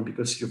disappointed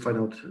because you find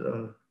out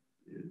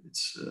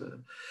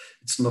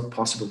it's not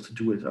possible to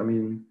do it. I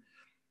mean,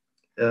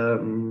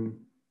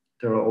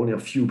 there are only a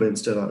few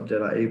bands that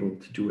are able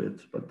to do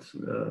it, but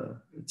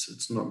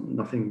it's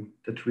nothing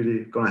that's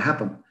really gonna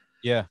happen.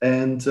 Yeah.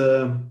 And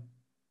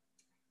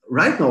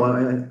right now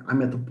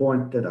I'm at the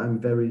point that I'm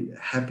very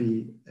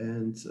happy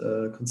and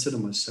consider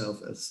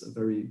myself as a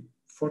very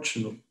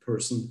fortunate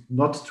person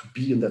not to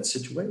be in that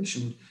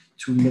situation,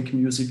 to make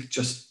music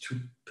just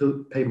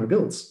to pay my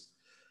bills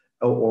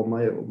or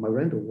my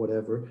rent or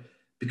whatever,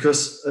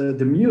 because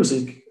the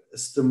music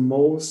is the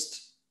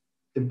most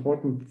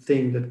important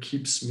thing that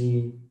keeps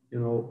me, you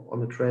know, on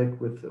the track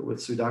with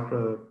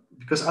SuidAkrA,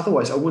 because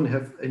otherwise I wouldn't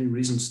have any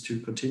reasons to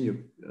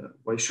continue.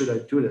 Why should I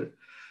do that?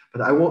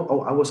 But I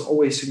was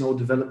always, you know,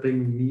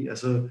 developing me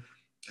as a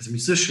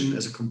musician,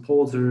 as a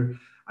composer.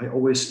 I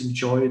always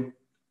enjoyed,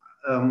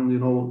 you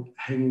know,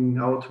 hanging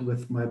out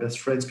with my best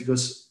friends,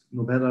 because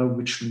no matter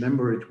which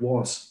member it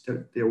was,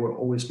 they were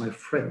always my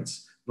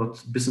friends,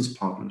 not business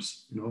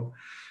partners, you know.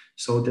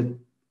 So that,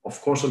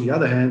 of course, on the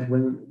other hand,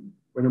 when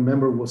a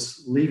member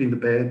was leaving the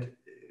band,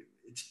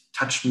 it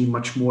touched me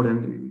much more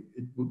than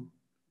it would,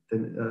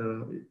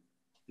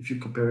 if you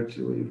compare it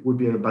to, it would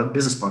be a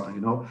business partner,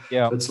 you know.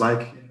 Yeah. So it's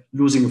like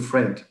losing a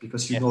friend,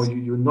 because you know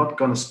you're not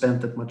gonna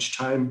spend that much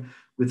time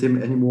with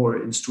him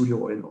anymore in studio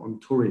or on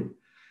touring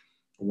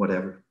or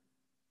whatever.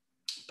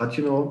 But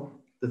you know,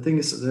 the thing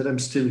is that I'm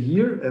still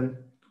here and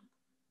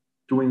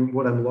doing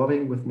what I'm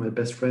loving with my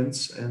best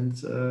friends, and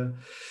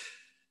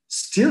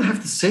still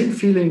have the same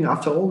feeling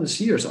after all these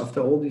years, after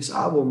all these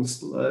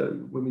albums.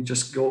 When we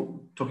just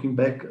go talking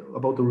back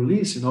about the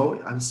release, you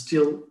know, I'm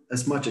still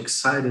as much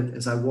excited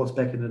as I was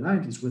back in the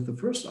 90s with the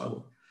first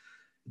album.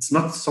 It's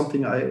not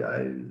something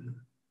I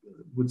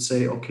would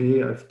say,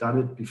 okay, I've done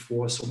it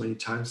before so many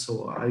times,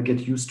 so I get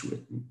used to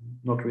it.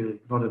 Not really,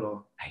 not at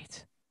all.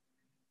 Right.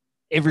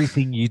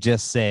 Everything you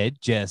just said,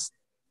 just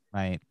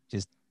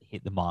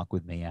hit the mark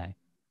with me, eh?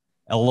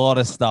 A lot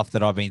of stuff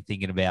that I've been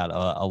thinking about,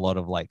 a lot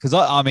of like, because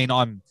I mean,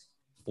 I'm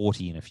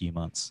 40 in a few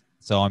months,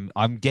 so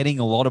I'm getting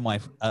a lot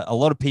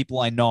of people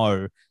I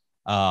know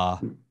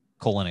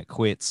calling it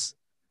quits,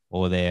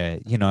 or they're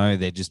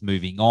just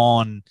moving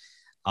on,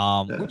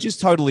 which is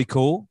totally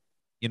cool.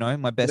 You know,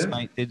 my best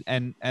mate did,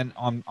 and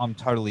I'm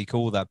totally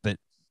cool with that, but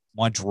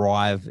my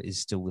drive is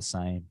still the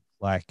same.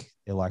 Like,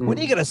 they're like, when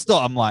are you gonna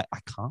stop? I'm like, I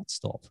can't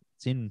stop.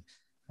 It's in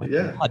my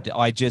blood.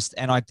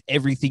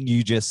 Everything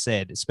you just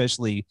said,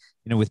 especially,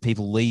 you know, with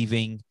people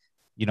leaving,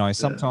 you know,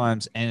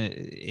 sometimes, and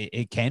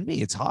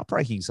it's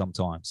heartbreaking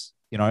sometimes,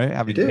 you know,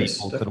 having people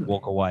sort of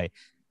walk away.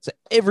 So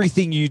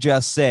everything you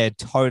just said,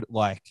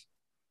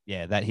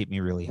 that hit me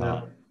really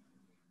hard.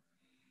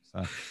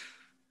 So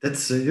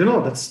that's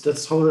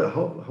that's how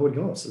it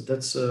goes.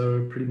 That's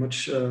pretty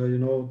much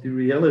the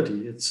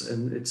reality.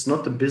 It's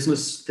not the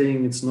business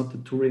thing. It's not the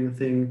touring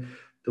thing.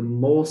 The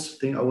most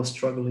thing I was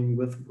struggling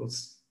with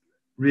was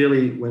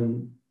really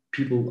when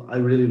people I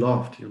really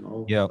loved,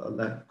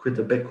 quit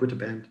the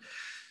band.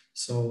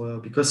 So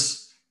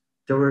because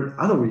there were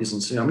other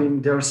reasons. I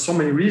mean, there are so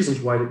many reasons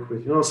why they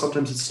quit. You know,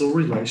 sometimes it's a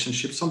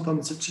relationship,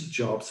 sometimes it's a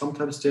job,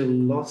 sometimes they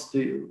lost the,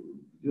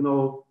 you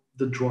know,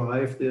 the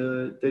drive.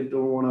 They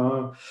don't want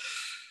to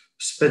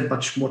spend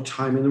much more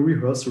time in the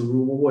rehearsal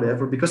room or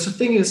whatever. Because the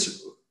thing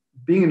is,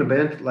 being in a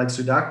band like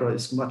SuidAkrA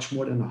is much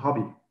more than a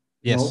hobby.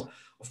 You know?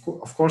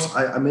 Of course,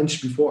 I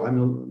mentioned before,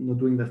 I'm not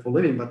doing that for a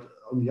living, but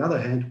on the other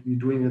hand, we're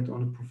doing it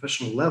on a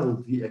professional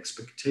level. The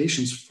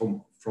expectations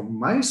from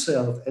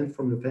myself and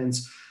from the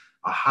fans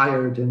are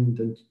higher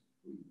than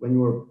when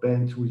you're a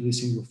band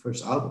releasing your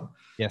first album.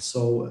 Yes.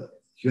 So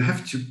you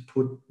have to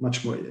put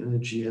much more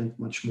energy and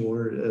much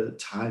more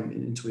time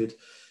into it.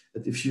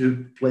 That if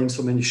you're playing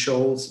so many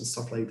shows and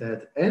stuff like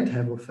that, and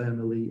have a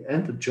family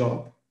and a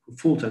job, a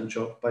full-time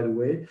job, by the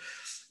way,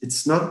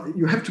 it's not,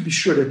 you have to be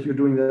sure that you're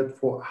doing that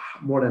for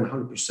more than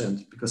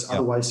 100%, because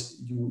otherwise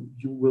you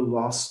will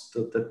lose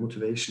that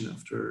motivation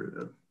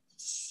after a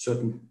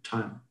certain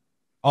time.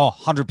 Oh,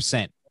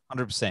 100%.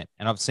 100%.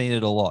 And I've seen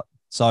it a lot.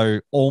 So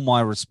all my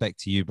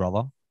respect to you,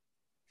 brother.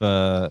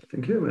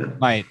 Thank you, man.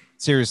 Mate,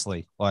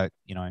 seriously, like,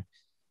 you know,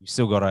 you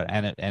still got it,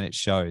 and it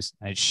shows.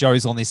 And it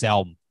shows on this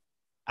album.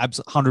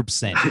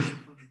 100%.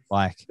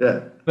 Like,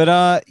 yeah.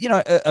 But you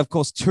know, of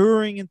course,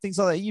 touring and things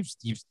like that.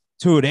 You've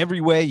toured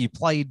everywhere. You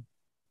played,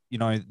 you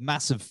know,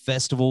 massive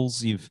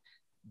festivals. You've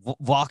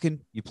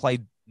Wacken. You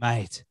played,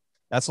 mate.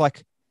 That's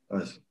like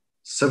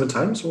 7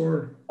 times,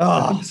 or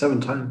I think 7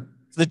 times.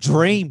 It's the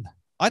dream.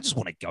 I just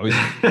want to go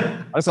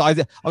there. I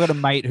got a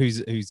mate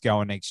who's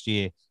going next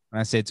year, and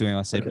I said to him,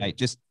 I said, mate,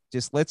 just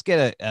let's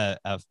get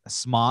a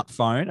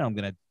smartphone, and I'm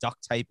going to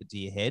duct tape it to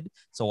your head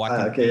so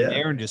I can be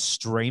there and just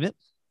stream it.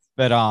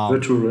 But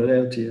virtual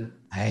reality.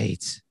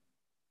 Mate,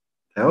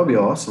 that would be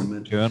awesome,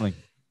 man. Journaling.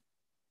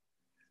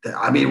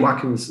 I mean,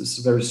 Wacken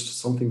is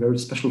something very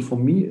special for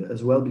me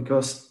as well,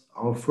 because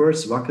our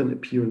first Wacken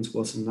appearance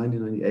was in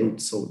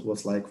 1998. So it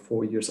was like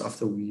 4 years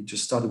after we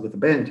just started with the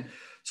band.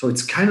 So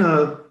it's kind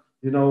of,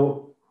 you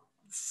know,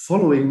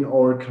 following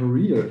our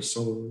career.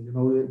 So, you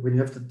know, when you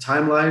have the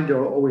timeline, there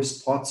are always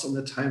spots on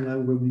the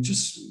timeline where we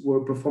just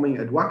were performing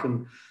at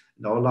Wacken.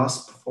 And our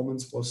last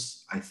performance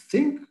was, I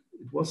think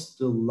it was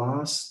the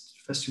last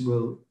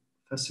festival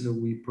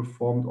we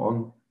performed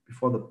on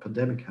before the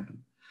pandemic happened.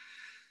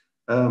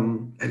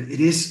 And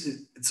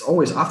it's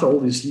always, after all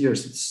these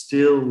years, it's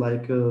still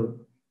like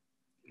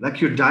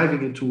you're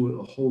diving into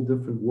a whole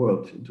different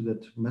world, into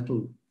that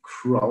metal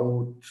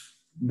crowd,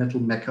 metal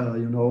mecca,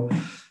 you know.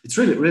 It's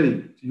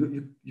really,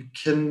 you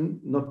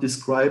cannot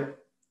describe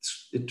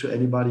it to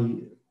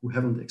anybody who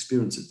haven't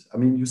experienced it. I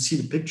mean, you see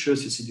the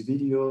pictures, you see the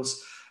videos,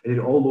 and it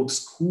all looks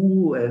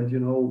cool and, you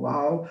know,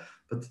 wow.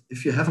 But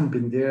if you haven't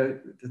been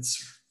there,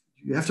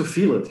 you have to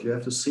feel it, you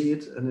have to see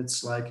it. And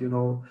it's like, you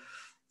know,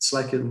 it's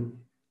like in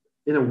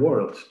a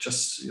world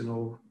just, you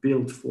know,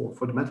 built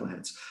for the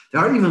metalheads.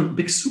 There are even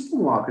big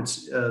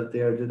supermarkets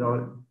there that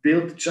are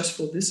built just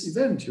for this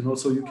event, you know,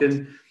 so you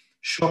can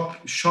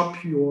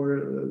shop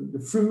your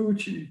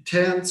food,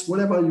 tents,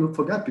 whatever you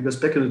forgot, because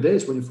back in the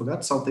days when you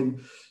forgot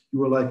something, you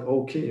were like,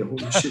 okay,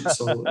 holy shit,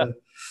 so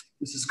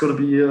this is going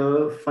to be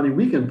a funny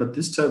weekend. But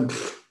this time,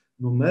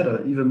 no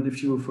matter, even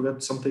if you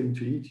forgot something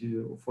to eat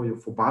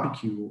for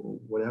barbecue or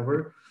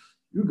whatever,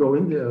 you go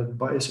in there,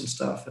 buy some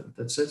stuff, and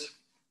that's it.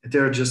 And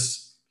they're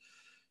just,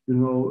 you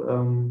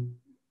know,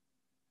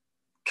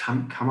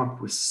 come up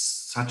with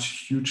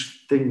such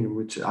huge thing,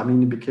 which, I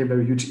mean, it became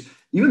very huge.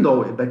 Even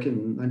though back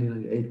in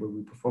 1998, when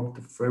we performed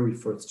the very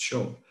first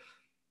show,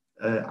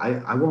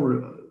 I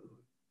won't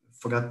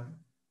forget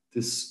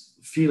this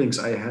feelings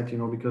I had, you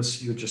know,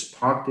 because you just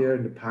park there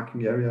in the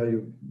parking area,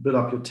 you build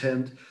up your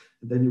tent,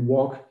 and then you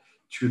walk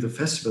to the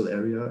festival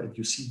area and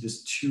you see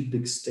these 2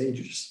 big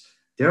stages.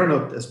 They're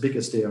not as big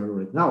as they are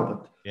right now,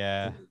 but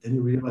then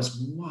you realize,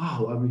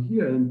 wow, I'm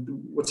here and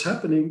what's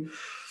happening?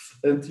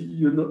 And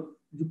you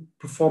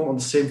perform on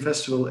the same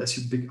festival as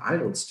your big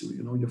idols do,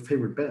 you know, your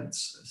favorite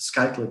bands,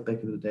 Skyclad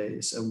back in the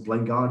days, and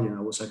Blind Guardian.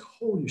 I was like,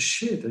 holy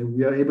shit. And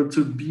we are able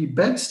to be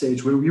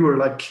backstage where we were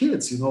like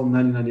kids, you know, in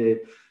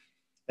 1998.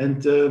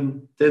 And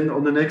then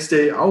on the next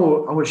day,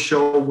 our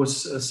show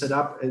was set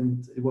up,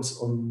 and it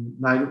was on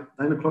 9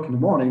 o'clock in the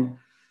morning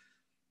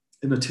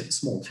in a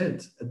small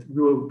tent. And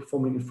we were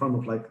performing in front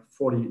of like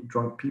 40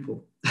 drunk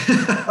people.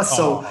 But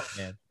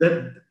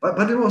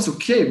it was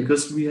okay,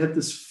 because we had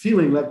this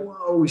feeling like,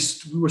 wow, we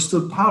were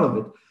still part of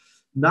it.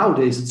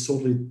 Nowadays, it's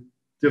totally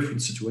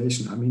different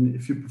situation. I mean,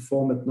 if you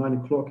perform at 9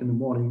 o'clock in the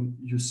morning,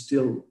 you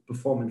still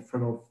perform in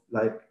front of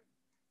like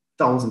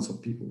thousands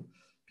of people,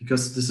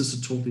 because this is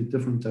a totally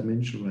different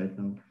dimension right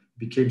now. It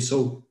became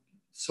so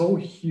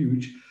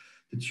huge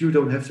that you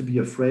don't have to be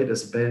afraid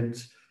as a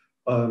band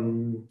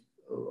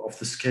of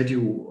the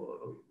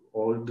schedule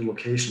or the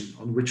location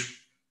on which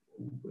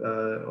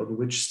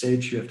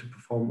stage you have to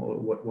perform or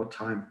what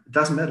time. It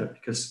doesn't matter,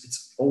 because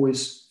it's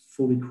always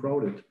fully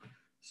crowded.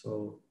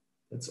 So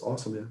that's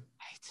awesome, yeah.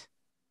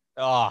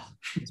 Oh,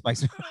 this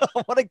makes me I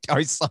want to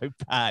go so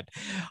bad.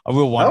 I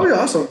will one day.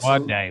 Awesome.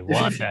 One day.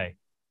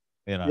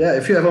 You know. Yeah,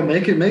 if you ever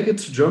make it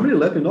to Germany,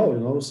 let me know, you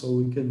know, so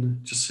we can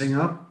just hang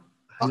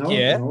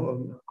Yeah.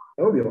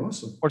 That would be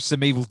awesome. Watch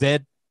some Evil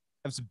Dead.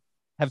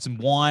 Have some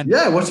wine.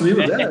 Yeah, watch some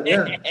Evil Dead.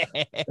 Yeah,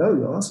 that would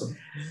be awesome.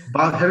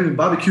 Having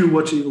barbecue,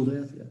 watch Evil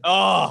Dead. Yeah.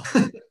 Oh,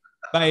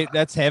 mate,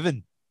 that's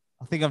heaven.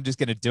 I think I'm just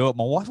gonna do it.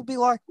 My wife will be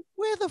like,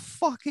 "Where the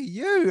fuck are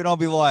you?" And I'll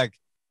be like,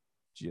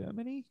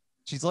 "Germany."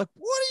 She's like,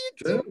 "What are you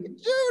doing in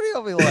Germany?"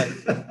 I'll be like,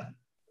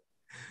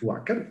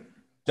 Wacken.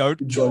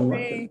 "Don't join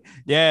me."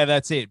 Yeah,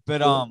 that's it.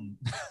 But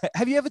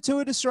have you ever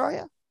toured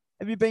Australia?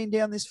 Have you been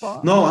down this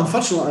far? No,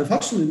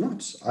 unfortunately not.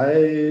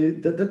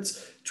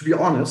 That's to be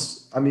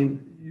honest. I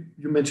mean,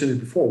 you mentioned it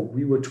before.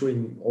 We were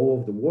touring all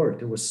over the world.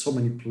 There were so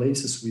many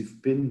places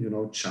we've been.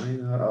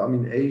 China. I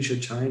mean, Asia,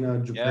 China,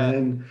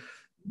 Japan,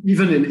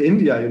 even in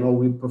India.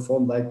 We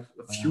performed like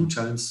a few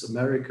times.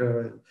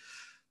 America,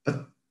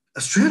 but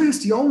Australia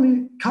is the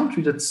only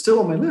country that's still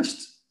on my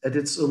list. And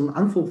it's an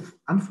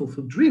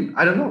unfulfilled dream.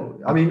 I don't know.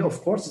 I mean, of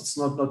course, it's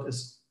not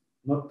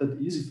that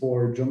easy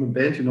for a German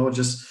band.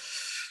 Just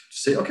to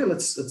say, okay,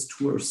 let's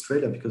tour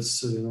Australia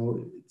because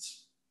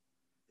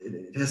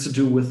it has to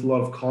do with a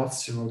lot of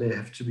costs. They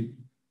have to be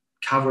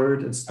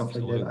covered and stuff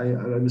like that. I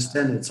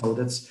understand it. So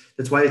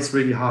that's why it's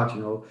really hard.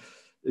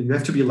 You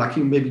have to be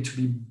lucky maybe to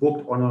be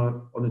booked on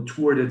a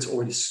tour that's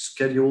already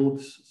scheduled,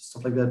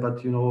 stuff like that.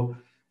 But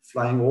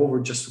flying over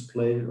just to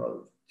play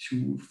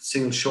 2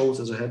 single shows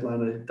as a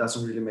headliner, it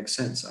doesn't really make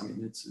sense. I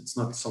mean, it's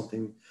not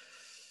something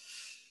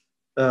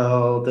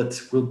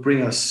that will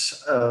bring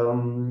us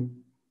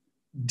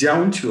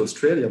down to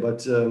Australia,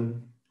 but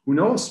who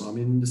knows? I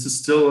mean, this is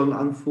still an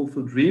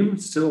unfulfilled dream.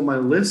 It's still on my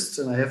list,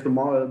 and I have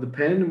the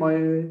pen in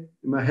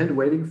my hand,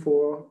 waiting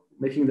for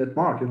making that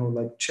mark.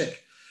 Like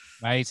check.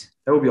 Right.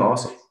 That would be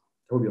awesome.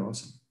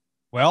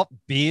 Well,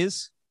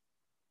 beers,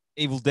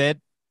 Evil Dead,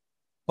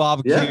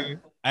 barbecue. Yeah.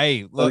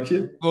 Hey, look,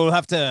 we'll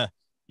have to.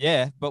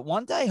 Yeah, but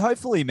one day,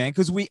 hopefully, man,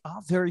 because we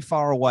are very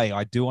far away.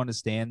 I do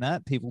understand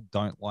that people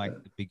don't like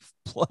the big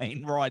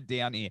plane ride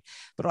down here,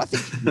 but I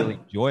think you'd really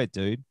enjoy it,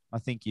 dude. I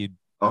think you'd.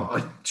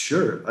 Oh,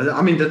 sure.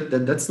 I mean,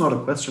 that's not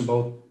a question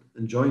about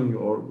enjoying,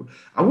 or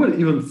I would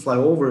even fly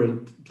over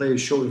and play a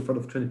show in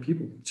front of 20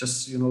 people,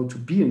 just to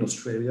be in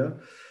Australia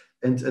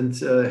and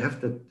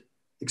have that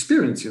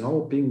experience,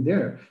 being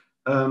there.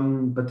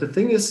 But the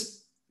thing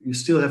is, you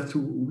still have to.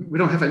 We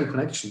don't have any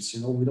connections,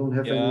 We don't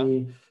have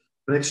any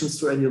connections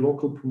to any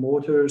local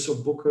promoters or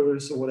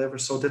bookers or whatever.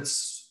 So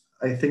that's,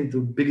 I think, the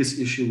biggest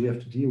issue we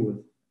have to deal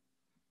with.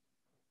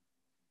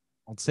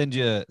 I'll send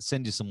you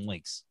some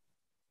links.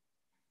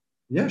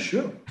 Yeah,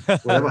 sure.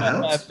 Whatever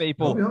helps.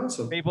 People, that'd be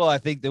awesome. People, I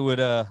think that would,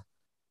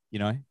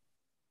 you'd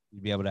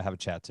be able to have a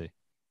chat to.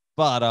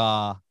 But,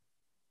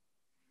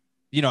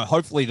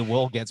 hopefully the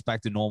world gets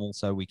back to normal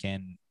so we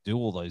can do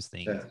all those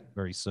things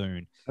very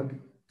soon.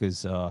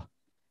 Because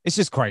it's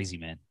just crazy,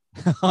 man.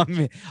 I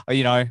mean,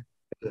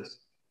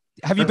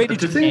 have you been to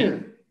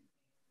Japan?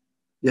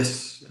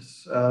 Yes.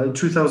 In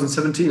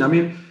 2017. I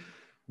mean,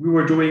 we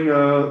were doing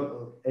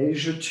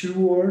Asia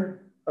tour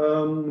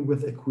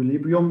with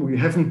Equilibrium. We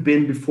haven't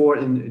been before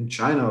in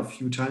China a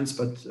few times,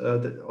 but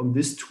on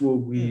this tour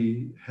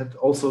we had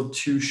also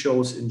 2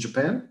 shows in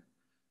Japan,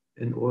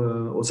 in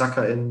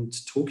Osaka and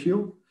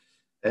Tokyo,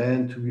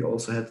 and we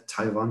also had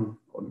Taiwan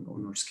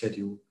on our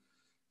schedule.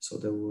 So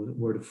there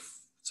were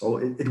so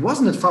it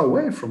wasn't that far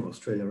away from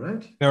Australia,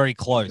 right? Very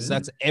close. Japan.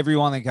 That's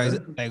everyone that goes.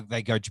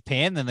 They go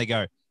Japan, then they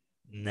go,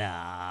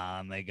 nah,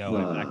 and they go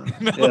back.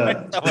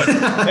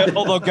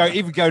 Or they'll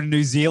even go to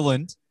New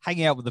Zealand,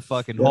 hang out with the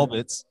fucking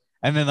hobbits,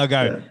 and then they'll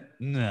go,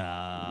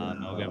 nah,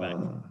 and they'll go back.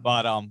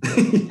 But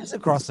it's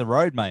across the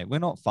road, mate. We're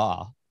not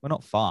far.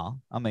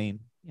 I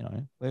mean,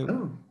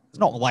 it's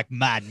not like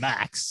Mad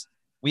Max.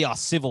 We are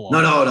civilized.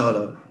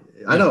 No.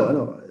 I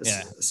know.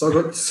 Yeah. So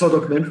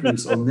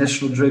documentaries on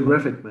National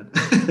Geographic, man.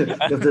 You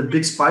have the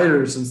big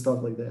spiders and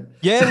stuff like that.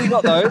 Yeah, we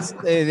got those.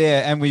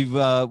 Yeah, and we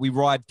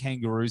ride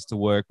kangaroos to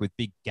work with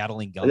big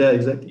Gatling guns. Yeah,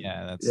 exactly.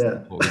 Yeah, that's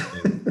what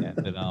we do. Yeah,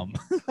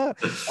 but,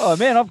 oh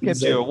man, I've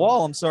kept you a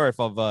while. I'm sorry if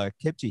I've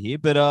kept you here,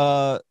 but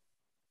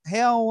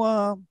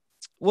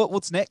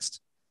what's next?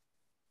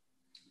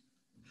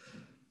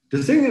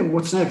 The thing,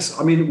 what's next?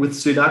 I mean, with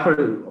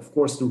SuidAkrA, of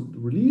course, the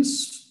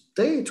release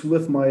date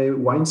with my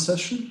wine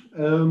session,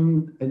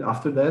 and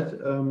after that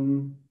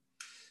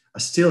I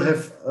still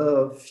have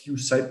a few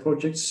side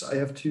projects I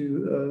have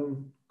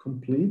to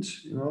complete,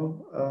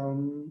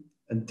 and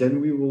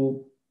then we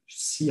will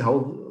see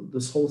how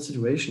this whole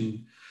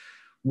situation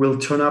will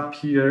turn up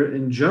here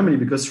in Germany,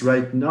 because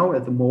right now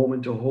at the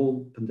moment the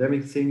whole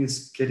pandemic thing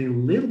is getting a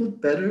little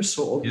bit better,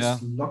 so all these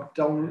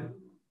lockdown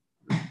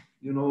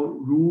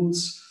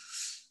rules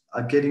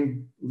are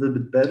getting a little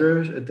bit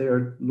better. They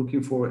are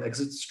looking for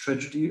exit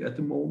strategy at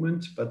the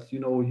moment, but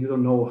you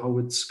don't know how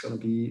it's going to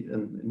be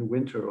in the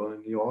winter or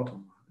in the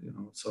autumn.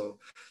 So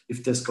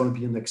if there's going to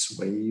be a next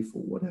wave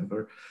or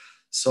whatever.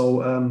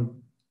 So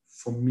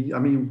for me, I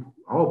mean,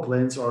 our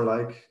plans are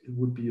like, it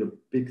would be a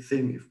big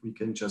thing if we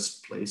can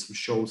just play some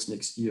shows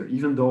next year,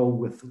 even though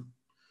with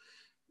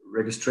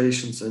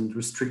registrations and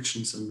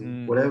restrictions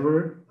and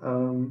whatever.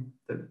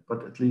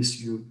 But at least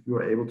you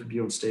are able to be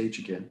on stage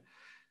again.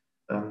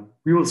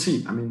 We will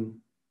see. I mean,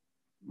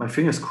 my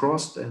fingers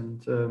crossed,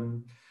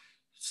 and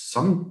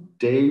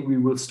someday we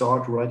will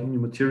start writing new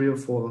material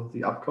for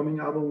the upcoming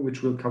album,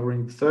 which will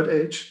covering the third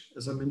age,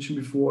 as I mentioned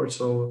before.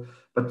 So,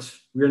 but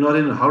we're not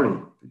in a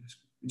hurry.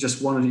 We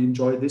just wanted to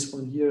enjoy this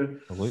one here.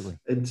 Absolutely.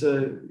 And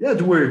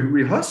do a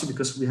rehearsal,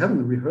 because we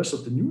haven't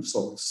rehearsed the new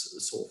songs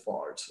so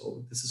far.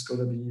 So this is going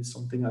to be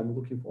something I'm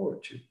looking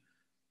forward to.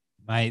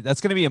 Mate,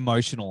 that's going to be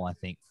emotional, I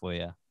think, for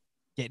you.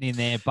 Getting in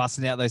there,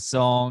 busting out those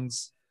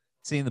songs,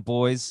 seeing the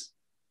boys.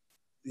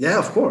 Yeah,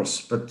 of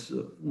course, but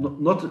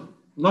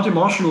not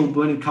emotional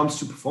when it comes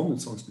to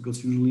performance songs,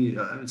 because usually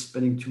I'm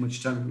spending too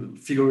much time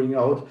figuring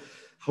out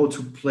how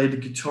to play the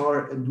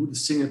guitar and do the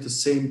sing at the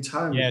same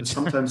time. Yeah.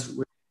 Sometimes,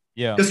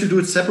 Yeah, because you do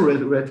it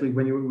separately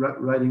when you're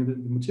writing the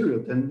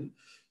material, then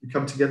you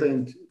come together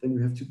and then you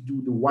have to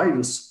do the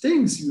wildest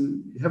things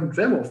you haven't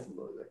dreamt of.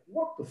 Like,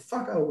 what the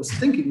fuck I was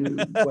thinking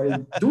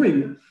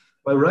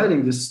by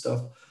writing this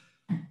stuff.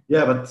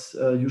 Yeah, but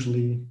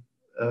usually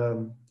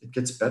it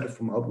gets better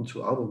from album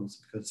to album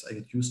because I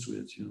get used to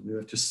it. You know, you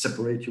have to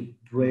separate your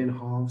brain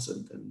halves,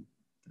 and then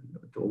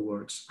it all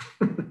works.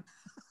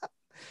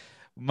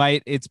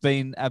 mate, it's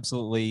been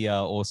absolutely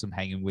awesome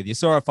hanging with you.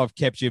 Sorry if I've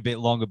kept you a bit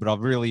longer, but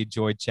I've really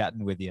enjoyed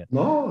chatting with you.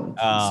 No,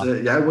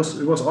 it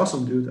was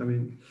awesome, dude. I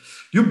mean,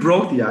 you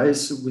broke the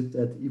ice with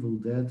that Evil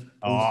Dead.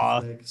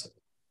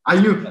 I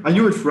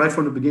knew it right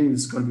from the beginning.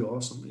 It's going to be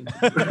awesome.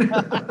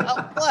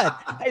 I'm glad.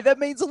 Hey, that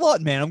means a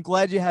lot, man. I'm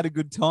glad you had a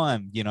good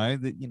time. Yeah,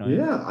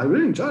 I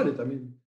really enjoyed it. I mean,